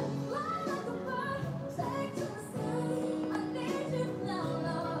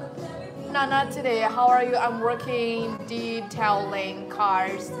 Not today. How are you? I'm working detailing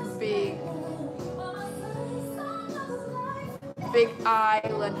cars. Big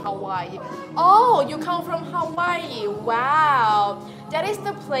Island, Hawaii. Oh, you come from Hawaii. Wow. That is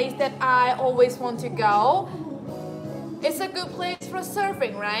the place that I always want to go. It's a good place for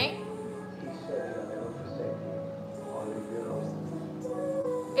surfing, right?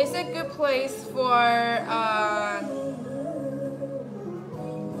 It's a good place for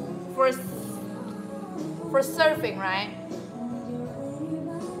surfing, right?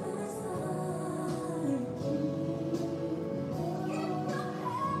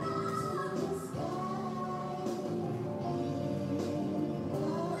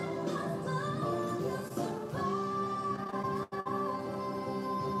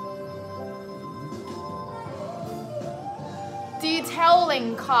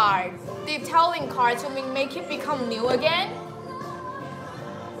 Detailing card to make it become new again.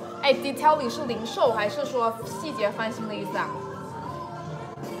 哎 ，detailing 是零售还是说细节翻新的意思啊？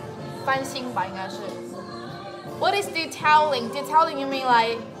翻新吧，应该是。What is detailing? Detailing you mean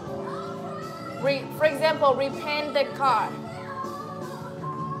like, for example, repaint the car.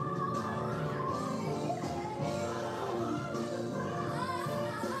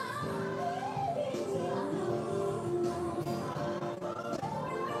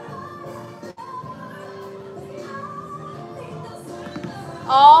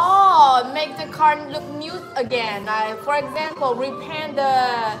 Oh, make the car look new again. For example, repaint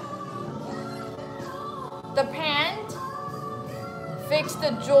the paint, fix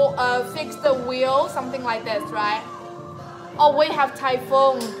the wheel, something like this, right? Oh, we have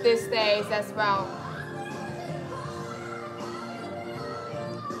typhoon these days as well.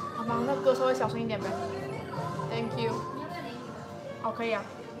 好吧，那歌稍微小声一点呗。Thank you。你要不要连一个？哦，可以啊。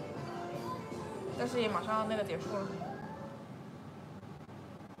但是也马上那个结束了。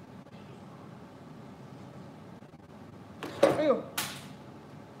哎呦。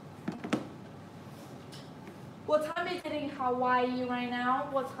What time is it in Hawaii right now?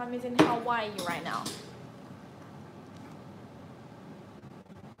 What time is it in Hawaii right now?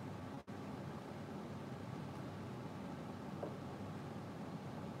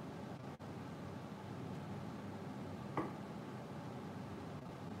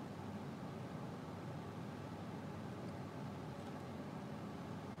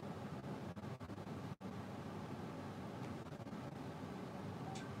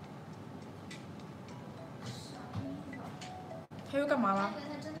他又干嘛了？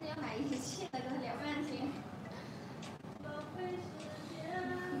他真的要买仪器了，跟他聊半天。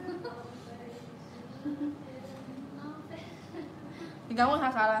你刚问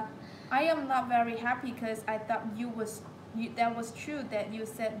他啥了 ？I am not very happy because I thought that was true that you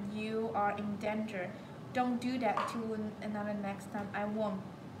said you are in danger. Don't do that to another next time. I won't.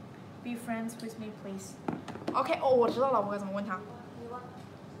 Be friends with me, please. OK， 哦，我知道了，我该怎么问他。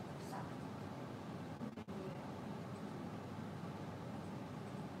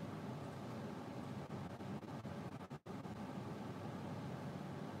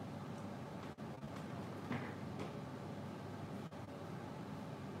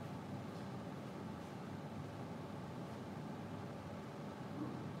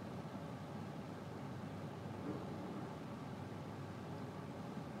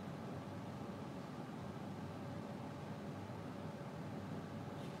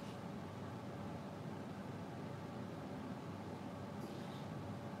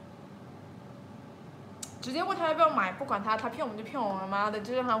直接问他要不要买，不管他，他骗我们就骗我们，妈的，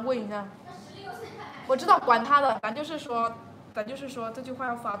就让他问一下。我知道，管他的，咱就是说这句话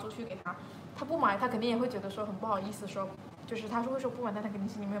要发出去给他，他不买，他肯定也会觉得说很不好意思说，就是他会说不买，但他肯定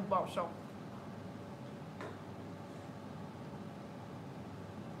心里面很不好受。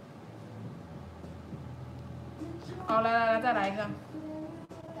好，来，再来一个。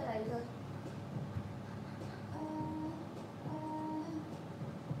再来一个。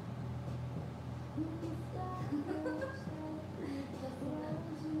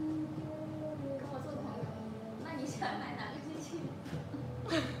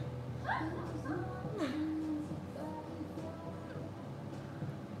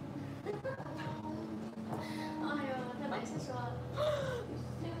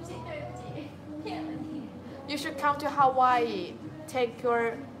You should come to Hawaii. Take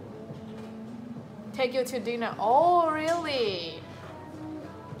you to dinner. Oh, really?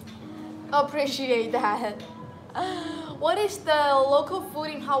 Appreciate that. What is the local food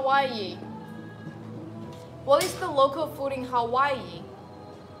in Hawaii? What is the local food in Hawaii?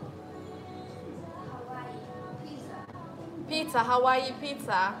 Pizza, Hawaii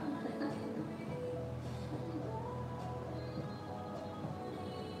pizza.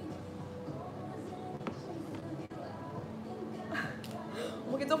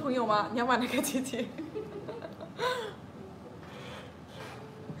我们可以做朋友吗？你要买那个机器？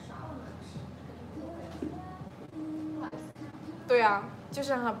对啊，就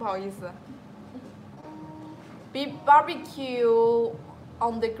是很不好意思。Be barbecue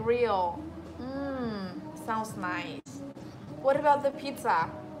on the grill. Sounds nice. What about the pizza?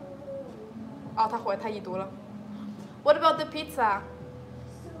 哦，他已读了。What about the pizza?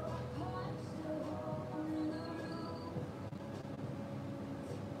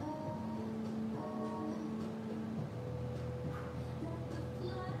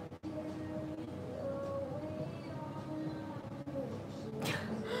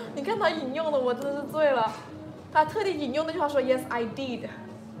 你看他引用的，我真的是醉了。他特地引用那句话说 "Yes, I did."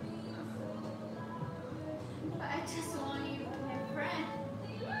 But I just want you to be my friend.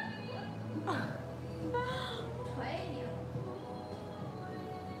 推你了。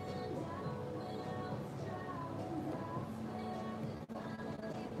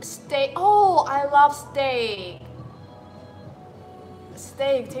Steak. Oh, I love steak.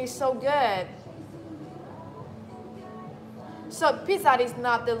 Steak tastes so good. So pizza is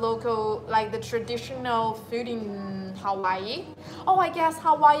not the local, like the traditional food in Hawaii. Oh, I guess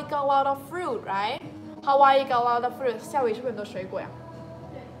Hawaii got a lot of fruit, right? Hawaii got a lot of fruit. 夏威夷是不是很多水果呀？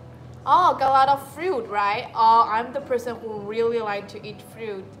 Oh, got a lot of fruit, right? Oh, I'm the person who really like to eat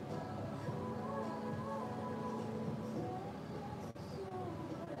fruit.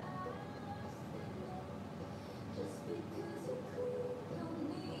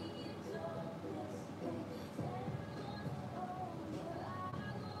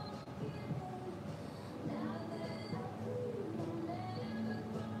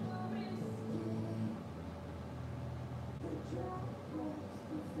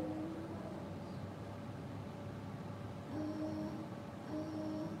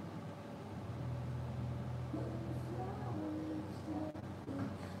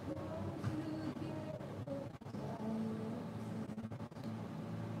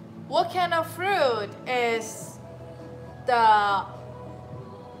 What kind of fruit is the are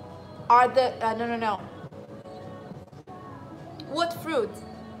the no. What fruit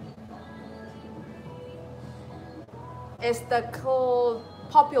is the cool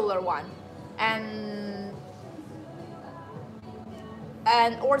popular one, and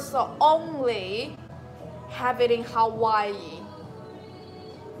also only have it in Hawaii?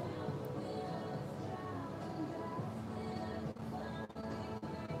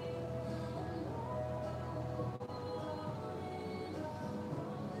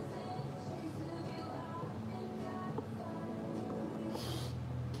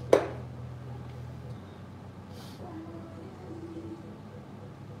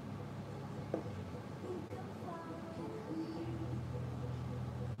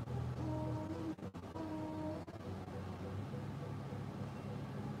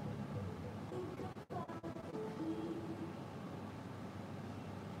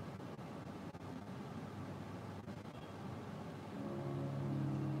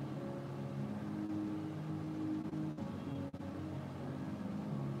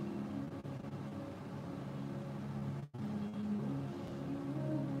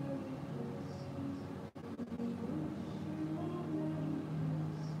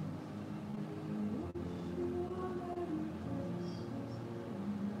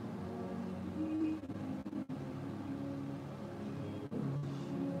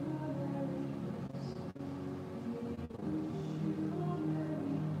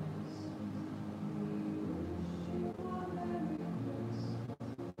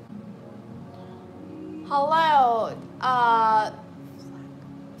 Hello,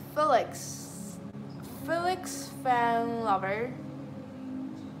 Felix fan lover.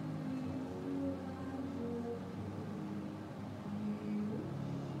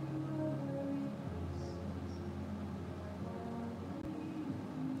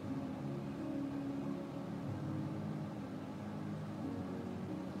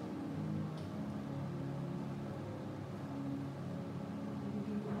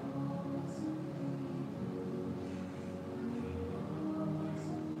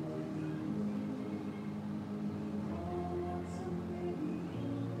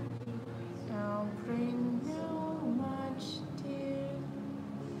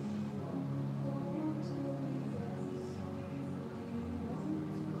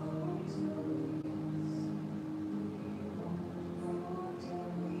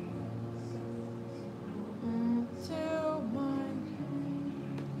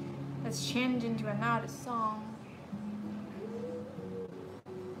 Let's change into another song.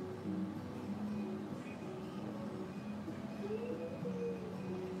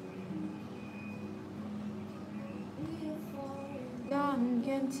 Gone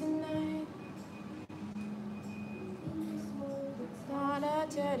again tonight.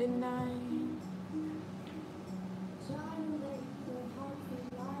 Da-da-da-da-da.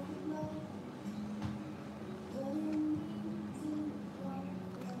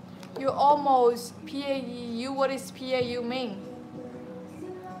 You almost PAU. What is PAU mean?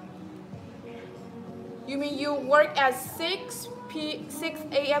 You mean you work at 6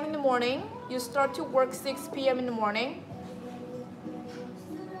 a.m. in the morning. You start to work 6 p.m. in the morning.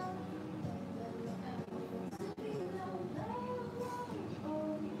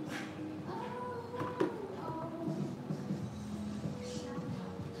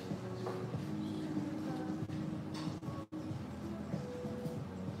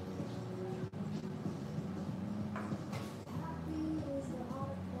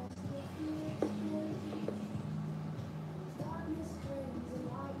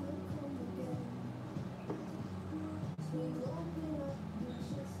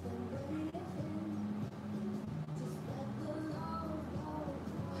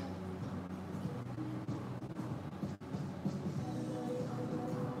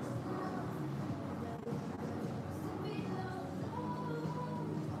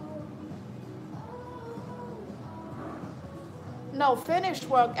 No, finish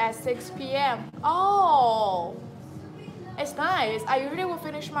work at 6 p.m. Oh, it's nice. I usually will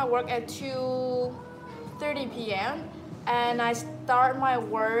finish my work at 2:30 p.m. and I start my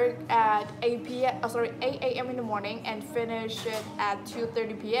work at 8 a.m. in the morning and finish it at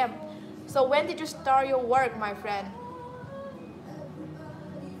 2:30 p.m. So when did you start your work, my friend?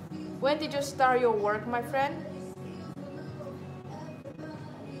 When did you start your work, my friend?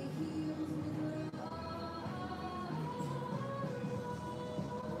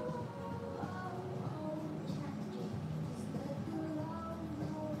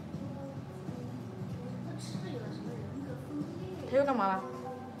他又干嘛了？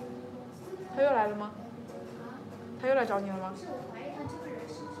他又来了吗？他又来找你了吗？是我怀疑他这个人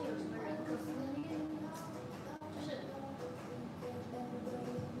是不是有什么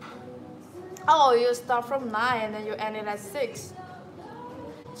Oh, you start from 9 and then you end it at 6.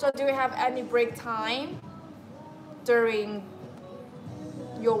 So do you have any break time during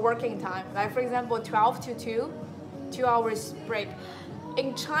your working time? Like for example, 12 to 2, 2 hours break.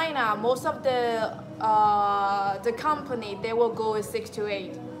 In China, most of the company, they will go with 6 to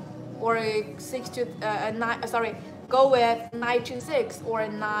 8 or 6 to 9, sorry, go with 9 to 6 or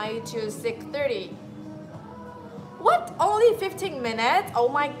 9 to 6:30. What? Only 15 minutes? Oh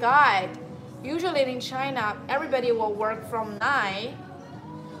my god. Usually in China, everybody will work from 9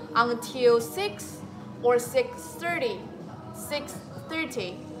 until 6 or 6:30.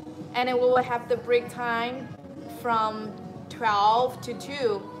 6:30. And then we will have the break time from 12 to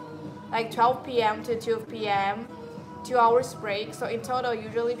 2. Like 12 p.m. to 2 p.m. 2 hours break. So in total,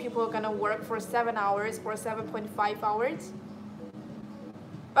 usually people are gonna work for 7 hours or 7.5 hours.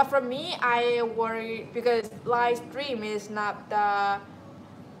 But for me, I worry because live stream is not the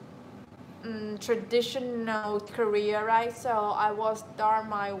traditional career, right? So I will start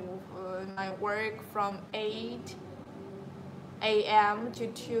my work from 8 a.m. to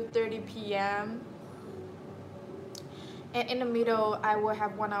 2:30 p.m. And in the middle, I will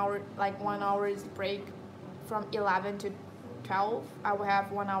have 1 hour, like 1 hour's break from 11 to 12. I will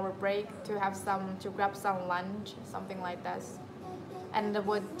have 1 hour break to grab some lunch, something like this. And I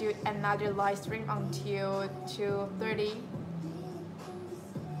would do another live stream until 2:30.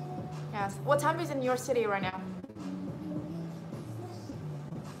 Yes. What time is in your city right now?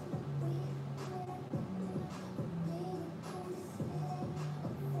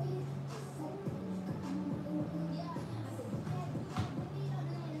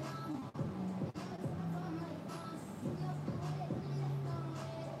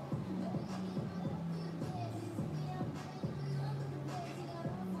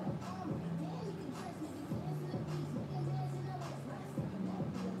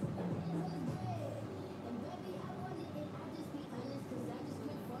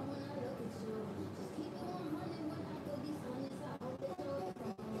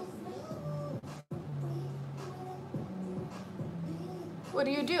 What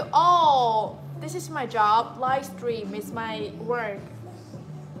do you do? Oh, this is my job. Live stream is my work.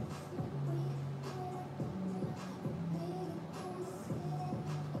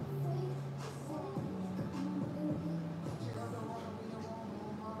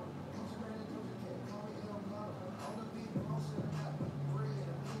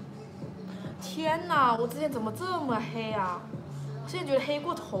天哪，我之前怎么这么黑啊？我现在觉得黑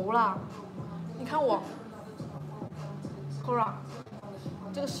过头了。你看我 ，Kora，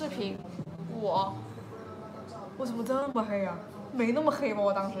 这个视频，我怎么这么黑啊？没那么黑吧？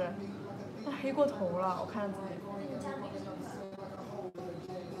我当时，那黑过头了，我看着自己。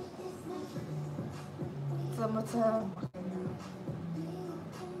怎么这么黑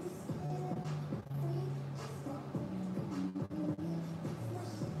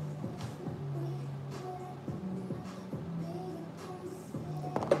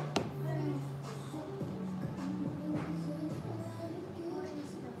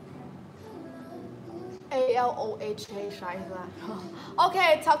？ALOHA 啥意思啊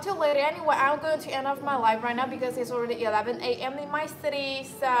？Okay, talk to you later. Anyway, I'm going to end off my live right now because it's already 11 a.m. in my city.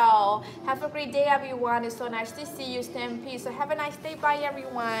 So have a great day, everyone. It's so nice to see you. Stay in peace. So have a nice day. Bye,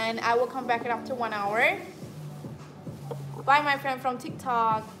 everyone. I will come back after 1 hour. Bye, my friend from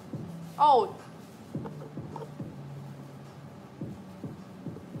TikTok. Oh.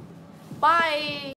 Bye.